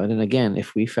flood. And again,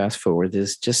 if we fast forward,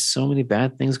 there's just so many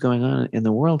bad things going on in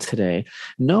the world today.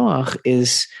 Noach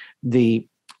is the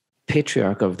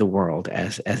patriarch of the world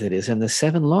as it is, and the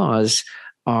 7 laws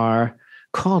are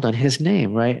called on his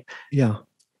name, right? Yeah.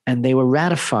 And they were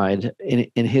ratified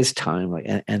in his time,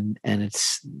 and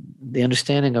it's the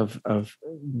understanding of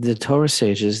the Torah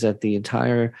sages that the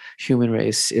entire human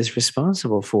race is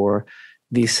responsible for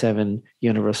these 7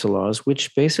 universal laws,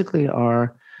 which basically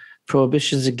are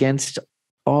prohibitions against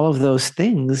all of those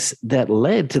things that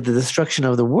led to the destruction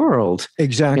of the world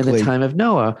Exactly. in the time of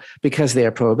Noah, because they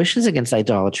are prohibitions against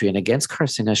idolatry and against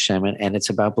cursing Hashem, and it's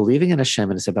about believing in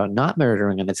Hashem, and it's about not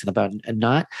murdering, and it's about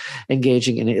not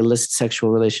engaging in illicit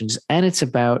sexual relations, and it's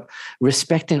about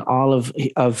respecting all of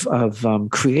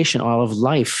creation, all of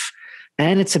life,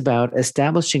 and it's about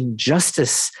establishing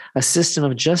justice, a system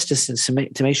of justice,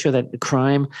 and to make sure that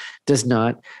crime does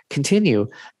not continue.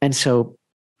 And so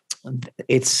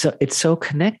it's so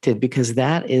connected, because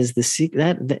that is the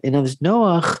secret. That, in other words,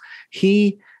 Noach,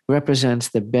 he represents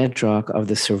the bedrock of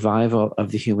the survival of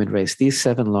the human race. These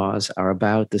 7 laws are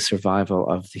about the survival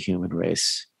of the human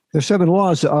race. The 7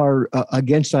 laws are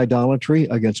against idolatry,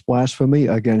 against blasphemy,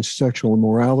 against sexual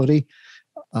immorality,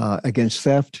 against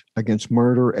theft, against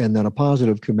murder, and then a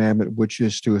positive commandment, which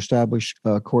is to establish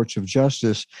courts of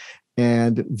justice.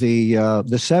 And the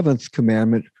 7th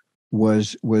commandment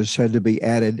was said to be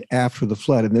added after the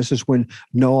flood, and this is when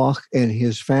Noach and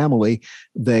his family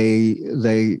they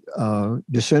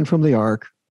descend from the ark,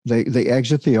 they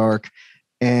exit the ark,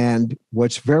 and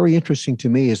what's very interesting to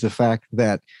me is the fact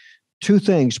that 2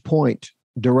 things point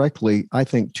directly, I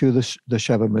think, to the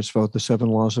Sheva Mitzvot, the 7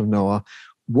 laws of Noah.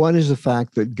 One is the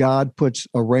fact that God puts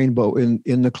a rainbow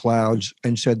in the clouds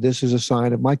and said, "This is a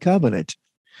sign of my covenant."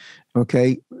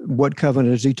 Okay, what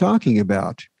covenant is he talking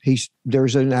about?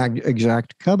 There's an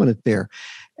exact covenant there.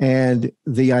 And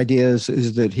the idea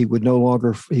is that he would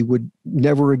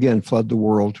never again flood the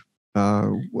world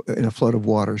in a flood of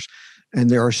waters. And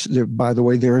by the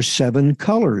way, there are 7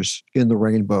 colors in the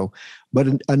rainbow. But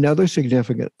another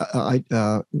significant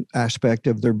aspect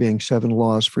of there being 7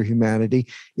 laws for humanity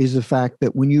is the fact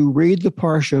that when you read the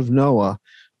Parsha of Noah,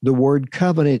 the word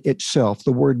covenant itself,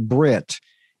 the word Brit,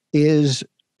 it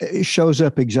shows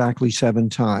up exactly 7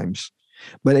 times.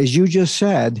 But as you just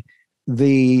said,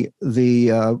 the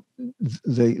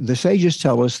sages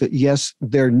tell us that yes,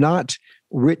 they're not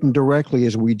written directly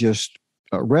as we just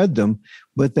read them,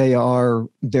 but they're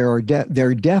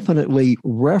definitely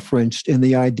referenced in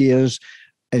the ideas,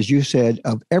 as you said,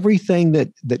 of everything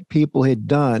that people had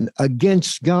done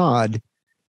against God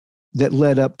that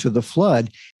led up to the flood.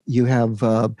 You have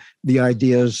the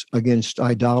ideas against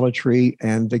idolatry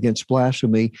and against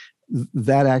blasphemy.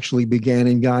 That actually began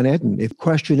in Gan Eden. If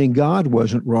questioning God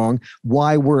wasn't wrong,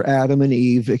 why were Adam and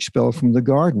Eve expelled from the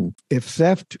garden? If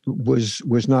theft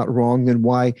was not wrong, then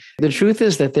why? The truth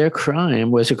is that their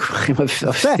crime was a crime of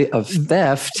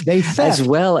theft, as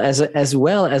well as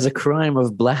a crime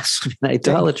of blasphemy and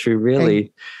idolatry.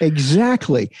 Really,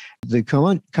 exactly. The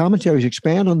commentaries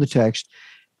expand on the text,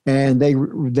 and they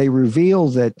reveal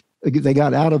that they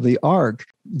got out of the ark.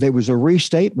 There was a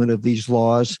restatement of these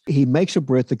laws. He makes a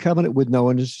Brit, the covenant with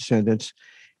Noah and his descendants,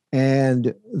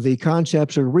 and the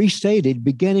concepts are restated,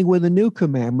 beginning with a new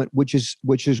commandment, which is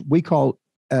we call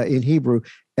in Hebrew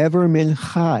ever min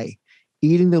chai,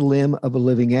 eating the limb of a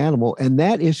living animal, and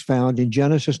that is found in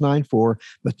Genesis 9:4.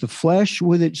 But the flesh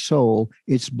with its soul,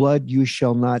 its blood you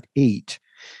shall not eat.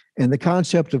 And the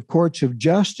concept of courts of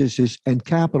justice and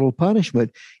capital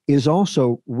punishment is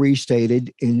also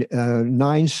restated in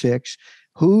 9:6.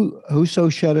 Whoso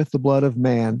sheddeth the blood of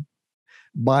man,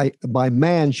 by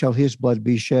man shall his blood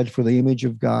be shed, for the image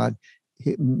of God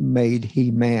made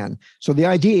he man. So the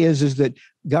idea is that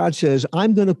God says,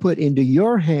 I'm going to put into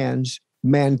your hands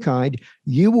mankind.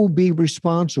 You will be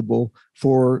responsible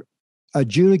for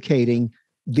adjudicating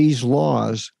these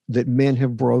laws that men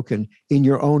have broken in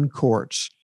your own courts.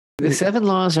 The 7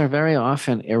 laws are very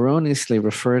often erroneously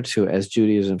referred to as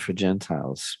Judaism for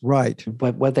Gentiles. Right.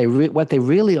 But what they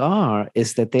really are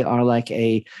is that they are like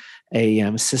a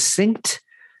succinct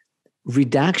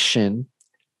redaction,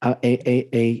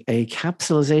 a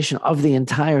capsulization of the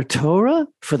entire Torah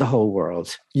for the whole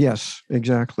world. Yes,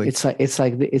 exactly. It's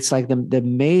like the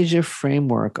major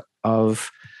framework of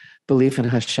belief in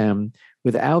Hashem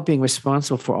without being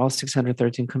responsible for all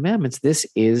 613 commandments. This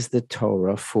is the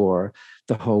Torah for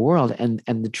the whole world. And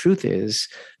the truth is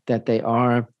that they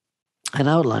are an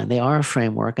outline, they are a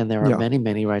framework, and there are many,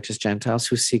 many righteous Gentiles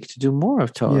who seek to do more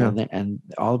of Torah, and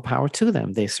all power to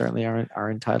them. They certainly are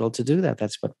entitled to do that.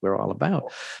 That's what we're all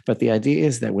about. But the idea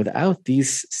is that without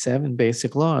these 7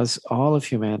 basic laws, all of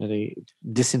humanity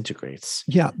disintegrates.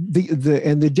 Yeah.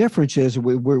 The difference is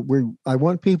I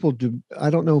want people to, I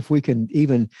don't know if we can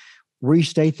even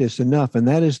restate this enough, and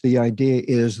that is the idea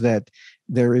is that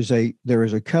there is a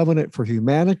covenant for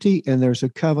humanity, and there's a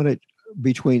covenant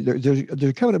between there's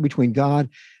a covenant between God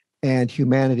and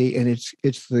humanity, and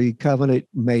it's the covenant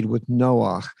made with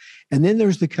Noah, and then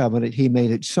there's the covenant he made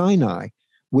at Sinai,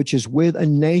 which is with a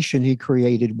nation he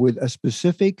created with a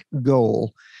specific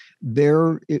goal.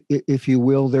 Their, if you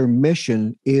will, their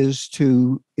mission is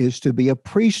to be a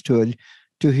priesthood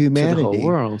to humanity, to the whole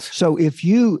world. So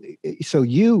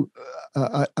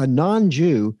a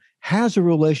non-Jew has a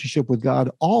relationship with God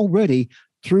already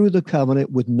through the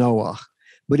covenant with Noah.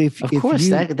 But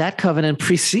that covenant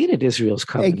preceded Israel's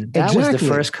covenant. That was the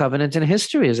first covenant in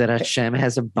history, is that Hashem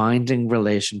has a binding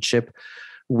relationship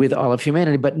with all of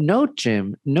humanity. But note,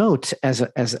 as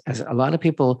a lot of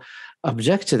people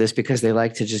object to this because they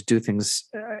like to just do things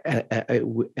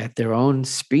at their own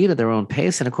speed, at their own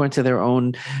pace, and according to their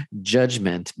own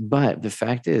judgment. But the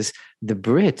fact is, the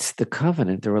Brit, the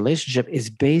covenant, the relationship is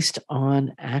based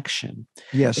on action.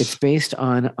 Yes. It's based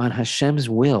on Hashem's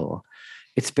will.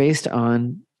 It's based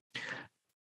on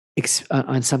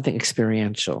something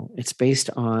experiential. It's based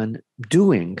on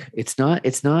doing. It's not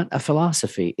a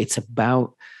philosophy. It's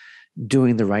about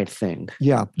doing the right thing.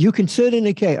 Yeah. You can sit in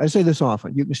a cave. I say this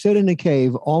often. You can sit in a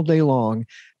cave all day long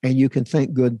and you can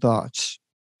think good thoughts.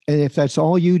 And if that's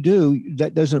all you do,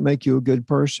 that doesn't make you a good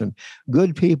person.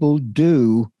 Good people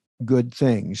do good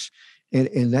things.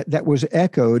 And that was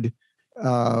echoed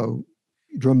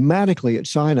dramatically at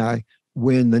Sinai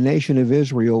when the nation of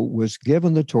Israel was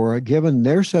given the Torah, given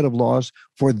their set of laws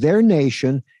for their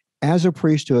nation as a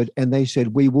priesthood. And they said,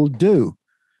 we will do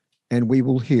and we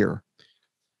will hear.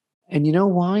 And you know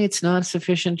why it's not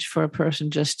sufficient for a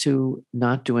person just to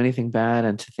not do anything bad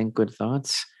and to think good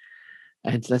thoughts?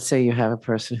 And let's say you have a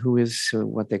person who is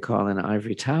what they call an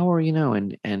ivory tower,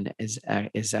 and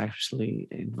is actually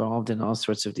involved in all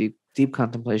sorts of deep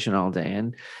contemplation all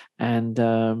day,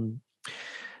 and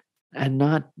and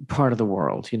not part of the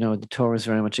world. The Torah is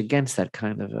very much against that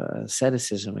kind of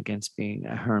asceticism, against being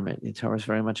a hermit. The Torah is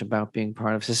very much about being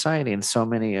part of society, and so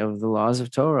many of the laws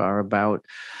of Torah are about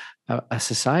a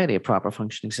society, a proper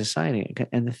functioning society.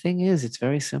 And the thing is, it's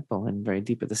very simple and very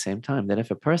deep at the same time, that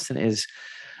if a person is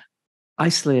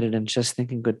isolated and just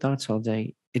thinking good thoughts all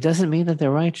day, it doesn't mean that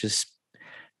they're righteous.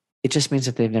 It just means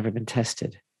that they've never been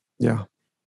tested. Yeah,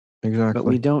 exactly. But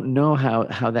we don't know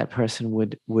how that person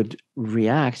would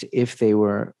react if they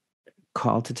were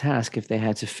called to task, if they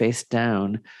had to face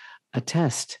down a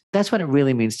test. That's what it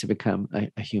really means to become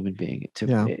a human being.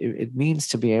 It means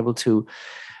to be able to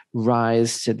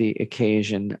rise to the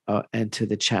occasion and to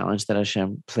the challenge that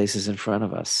Hashem places in front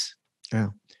of us.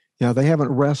 Yeah, they haven't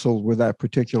wrestled with that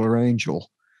particular angel,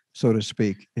 so to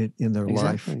speak, in their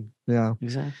life. Yeah,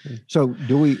 exactly. So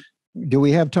do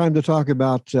we have time to talk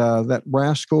about that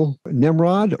rascal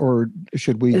Nimrod, or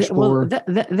should we explore?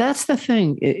 Well, that's the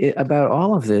thing about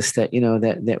all of this, that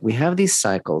that we have these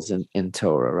cycles in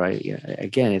Torah, right? Yeah,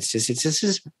 again, it's just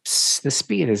the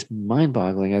speed is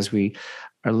mind-boggling as we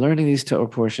are learning these Torah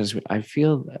portions. I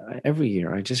feel every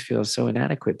year, I just feel so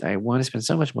inadequate. I want to spend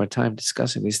so much more time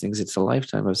discussing these things. It's a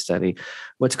lifetime of study,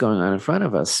 what's going on in front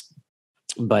of us.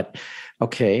 But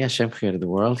okay, Hashem created the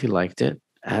world. He liked it.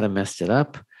 Adam messed it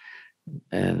up.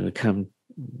 And we come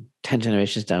 10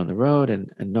 generations down the road,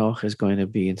 and Noach is going to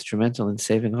be instrumental in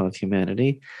saving all of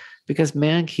humanity, because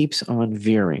man keeps on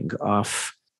veering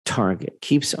off target,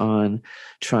 keeps on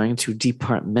trying to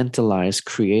departmentalize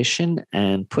creation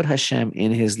and put Hashem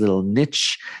in his little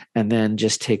niche and then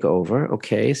just take over.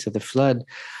 Okay, so the flood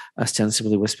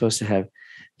ostensibly was supposed to have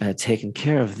taken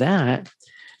care of that.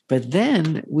 But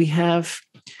then we have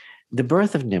the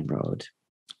birth of Nimrod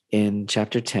in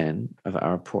chapter 10 of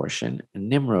our portion.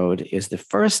 Nimrod is the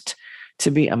first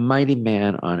to be a mighty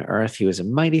man on earth. He was a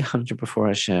mighty hunter before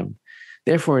Hashem.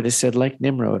 Therefore, it is said, like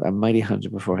Nimrod, a mighty hunter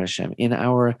before Hashem. In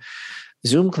our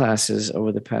Zoom classes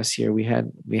over the past year, we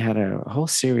had a whole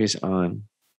series on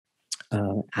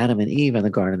Adam and Eve and the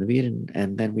Garden of Eden,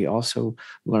 and then we also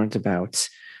learned about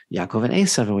Yaakov and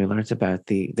Esav, and we learned about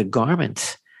the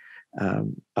garment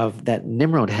of that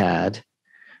Nimrod had,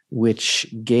 which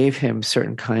gave him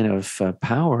certain kind of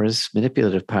powers,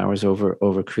 manipulative powers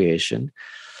over creation,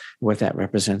 what that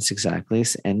represents exactly.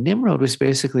 And Nimrod was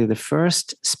basically the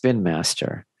first spin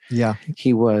master. Yeah.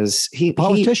 He was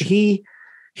politician.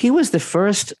 He was the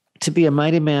first to be a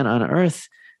mighty man on earth,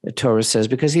 the Torah says,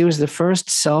 because he was the first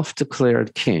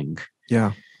self-declared king.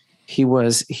 Yeah. He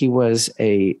was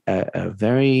a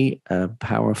very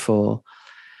powerful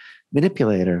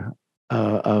manipulator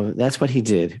of that's what he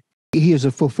did. He is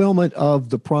a fulfillment of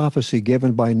the prophecy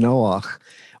given by Noach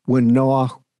when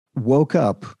Noach woke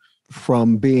up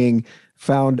from being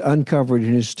found uncovered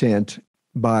in his tent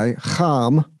by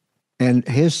Chaim and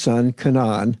his son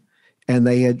Canaan, and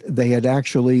they had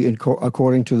actually,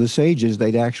 according to the sages,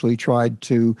 they'd actually tried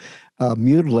to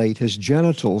mutilate his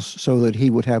genitals so that he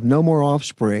would have no more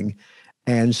offspring,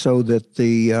 and so that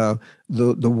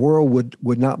the world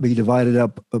would not be divided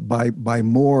up by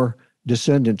more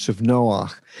descendants of Noah.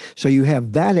 So you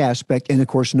have that aspect, and of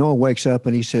course Noah wakes up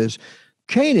and he says,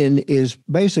 Canaan is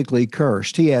basically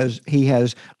cursed. He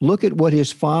has look at what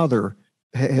his father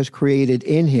has created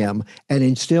in him and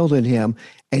instilled in him,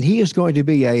 and he is going to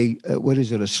be a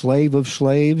slave of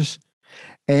slaves.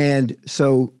 And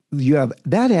so you have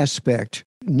that aspect.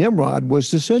 Nimrod was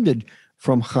descended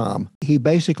from Ham. He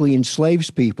basically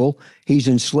enslaves people. He's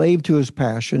enslaved to his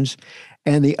passions.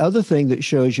 And the other thing that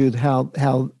shows you how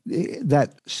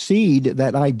that seed,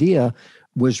 that idea,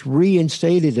 was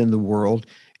reinstated in the world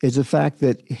is the fact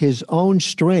that his own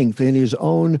strength and his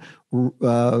own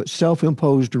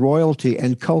self-imposed royalty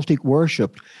and cultic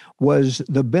worship was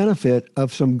the benefit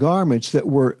of some garments that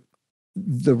were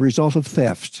the result of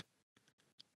theft.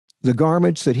 The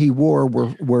garments that he wore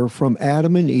were from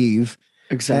Adam and Eve,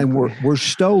 exactly, and were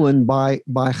stolen by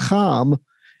Ham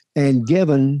and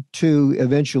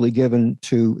eventually given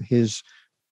to his,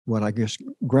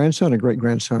 grandson or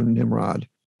great-grandson, Nimrod,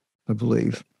 I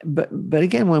believe. But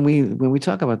again, when we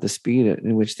talk about the speed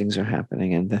in which things are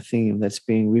happening and the theme that's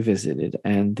being revisited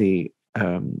and the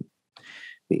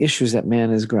issues that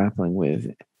man is grappling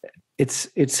with,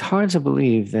 it's hard to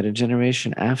believe that a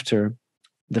generation after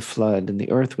the flood and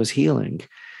the earth was healing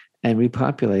and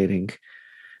repopulating,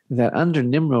 that under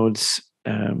Nimrod's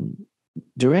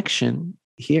direction,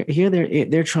 here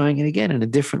they're trying it again in a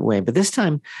different way, but this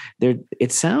time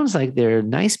it sounds like they're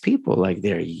nice people, like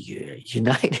they're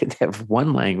united, they have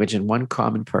one language and one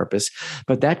common purpose.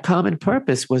 But that common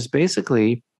purpose was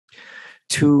basically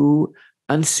to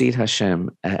unseat Hashem,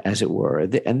 as it were.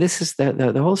 And this is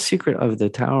the whole secret of the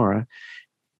tower,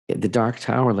 the dark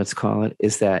tower, let's call it,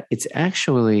 is that it's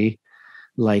actually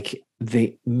like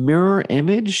the mirror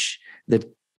image, the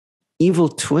evil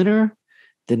twinner,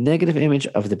 the negative image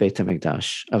of the Beit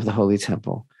HaMikdash, of the Holy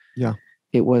Temple. Yeah.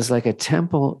 It was like a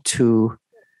temple to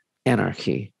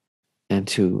anarchy and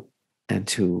to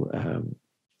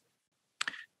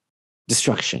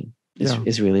destruction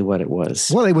is really what it was.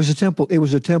 Well, it was a temple. It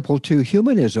was a temple to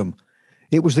humanism.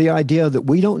 It was the idea that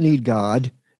we don't need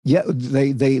God. Yeah,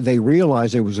 they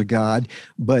realized there was a God,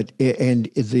 but there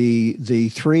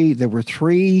were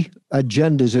three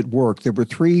agendas at work. There were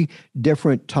three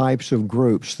different types of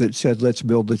groups that said, "Let's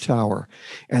build the tower,"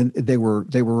 and they were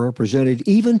represented.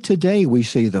 Even today, we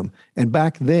see them. And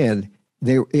back then,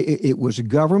 it was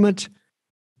government,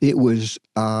 it was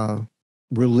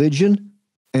religion,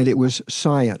 and it was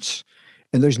science.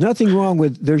 And there's nothing wrong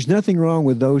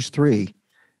with those three,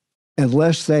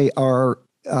 unless they are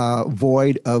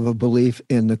void of a belief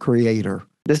in the Creator.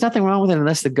 There's nothing wrong with it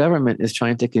unless the government is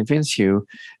trying to convince you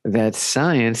that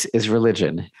science is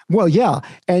religion. Well, yeah,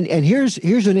 and here's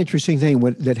an interesting thing.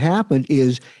 What that happened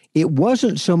is it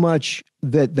wasn't so much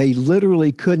that they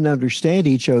literally couldn't understand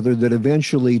each other that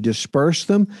eventually dispersed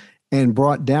them and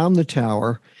brought down the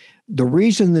tower. The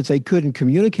reason that they couldn't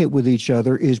communicate with each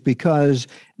other is because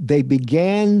they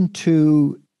began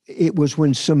to. It was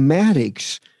when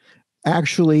semantics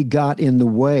actually got in the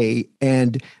way,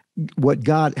 and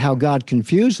how God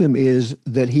confused them is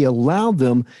that he allowed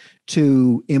them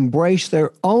to embrace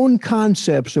their own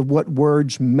concepts of what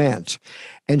words meant.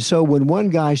 And so when one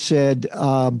guy said,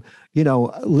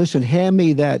 listen, hand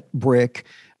me that brick,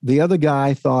 the other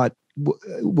guy thought,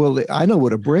 well, I know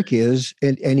what a brick is,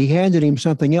 and he handed him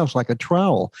something else like a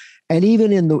trowel. And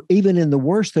even in the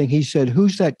worst thing, he said,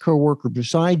 "Who's that coworker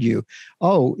beside you?"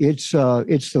 "Oh, it's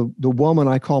the woman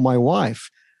I call my wife."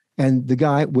 And the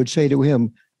guy would say to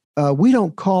him, "We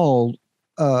don't call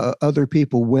other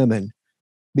people women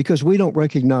because we don't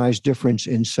recognize difference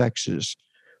in sexes.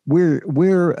 We're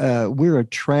a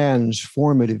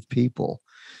transformative people."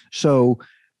 So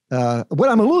what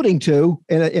I'm alluding to,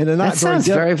 in a not that sounds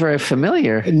very, very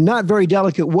familiar, not very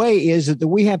delicate way, is that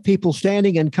we have people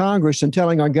standing in Congress and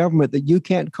telling our government that you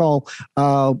can't call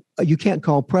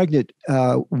pregnant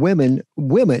women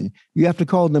women. You have to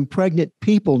call them pregnant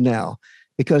people now,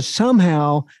 because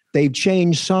somehow they've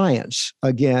changed science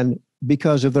again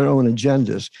because of their own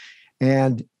agendas.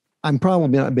 And I'm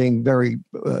probably not being very,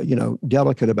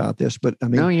 delicate about this, but I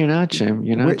mean, no, you're not, Jim.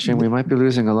 You're not, Jim. We might be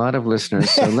losing a lot of listeners.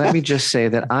 So let me just say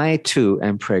that I too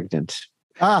am pregnant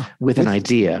with an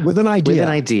idea. With an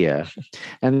idea.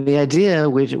 And the idea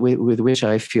with which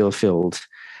I feel filled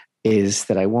is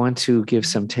that I want to give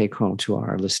some take home to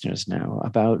our listeners now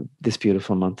about this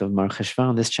beautiful month of Mar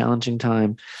Cheshvan, this challenging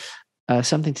time,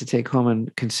 something to take home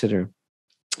and consider.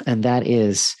 And that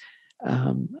is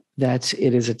that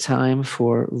it is a time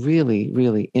for really,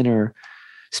 really inner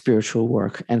spiritual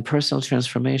work and personal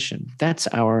transformation. That's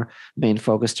our main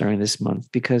focus during this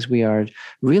month, because we are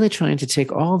really trying to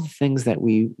take all the things that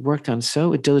we worked on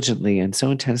so diligently and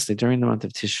so intensely during the month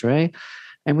of Tishrei,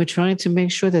 and we're trying to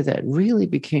make sure that that really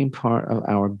became part of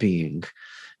our being.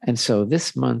 And so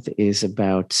this month is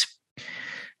about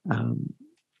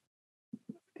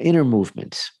inner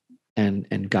movement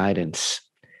and guidance.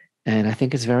 And I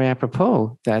think it's very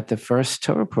apropos that the first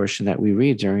Torah portion that we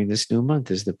read during this new month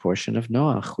is the portion of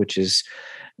Noach, which is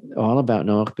all about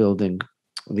Noach building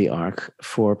the ark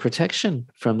for protection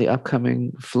from the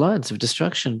upcoming floods of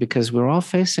destruction, because we're all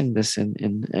facing this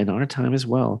in our time as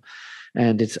well.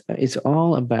 And it's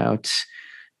all about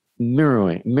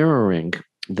mirroring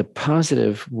the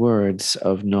positive words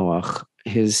of Noach,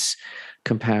 his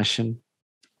compassion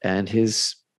and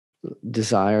his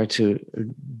desire to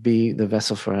be the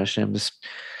vessel for Hashem's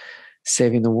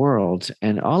saving the world.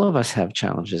 And all of us have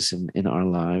challenges in our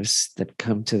lives that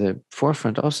come to the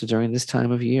forefront also during this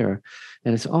time of year.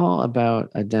 And it's all about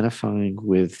identifying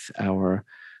with our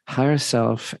higher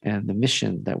self and the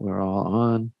mission that we're all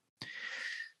on,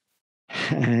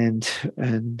 and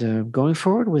going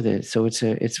forward with it. So it's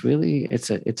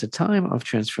a time of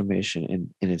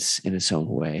transformation in its own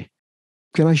way.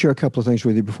 Can I share a couple of things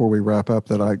with you before we wrap up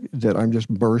that I'm just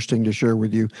bursting to share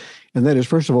with you? And that is,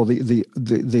 first of all,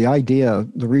 the idea,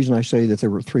 the reason I say that there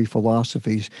were three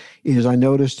philosophies is I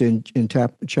noticed in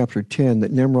chapter 10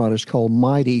 that Nimrod is called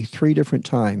mighty 3 different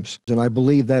times. And I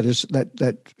believe that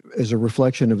as a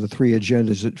reflection of the three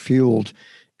agendas that fueled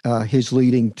his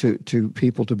leading to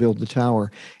people to build the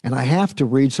tower. And I have to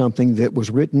read something that was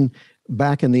written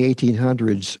back in the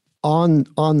 1800s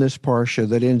on this parsha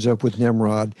that ends up with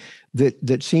Nimrod,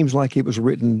 that seems like it was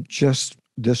written just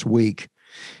this week.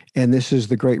 And this is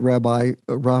the great Rabbi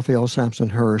Raphael Samson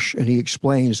Hirsch, and he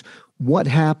explains what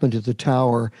happened at the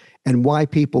tower and why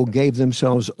people gave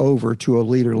themselves over to a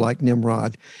leader like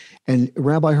Nimrod. And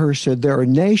Rabbi Hirsch said, there are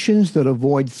nations that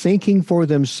avoid thinking for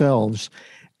themselves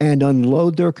and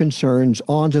unload their concerns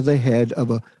onto the head of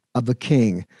a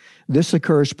king. This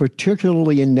occurs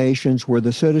particularly in nations where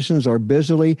the citizens are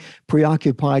busily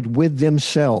preoccupied with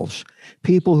themselves,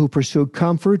 people who pursue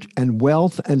comfort and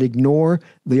wealth and ignore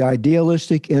the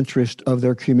idealistic interest of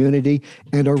their community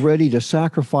and are ready to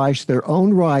sacrifice their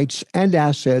own rights and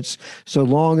assets so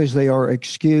long as they are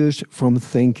excused from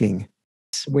thinking.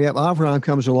 We have Avraham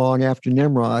comes along after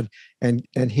Nimrod, and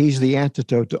he's the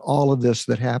antidote to all of this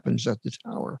that happens at the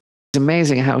tower. It's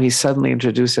amazing how he's suddenly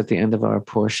introduced at the end of our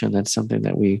portion. That's something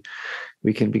that we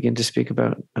can begin to speak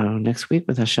about next week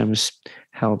with Hashem's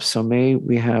help. So may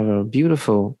we have a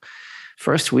beautiful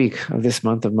first week of this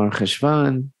month of Mar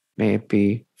Cheshvan. May it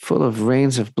be full of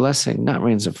rains of blessing, not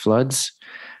rains of floods.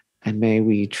 And may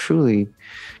we truly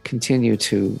continue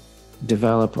to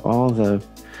develop all the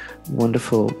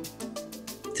wonderful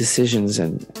decisions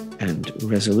and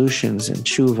resolutions and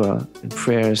tshuva and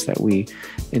prayers that we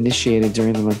initiated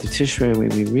during the month of Tishrei.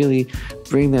 We really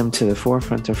bring them to the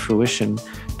forefront of fruition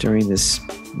during this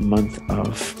month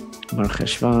of Mar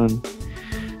Cheshvan,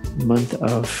 month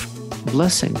of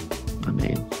blessing.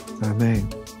 Amen.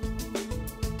 Amen.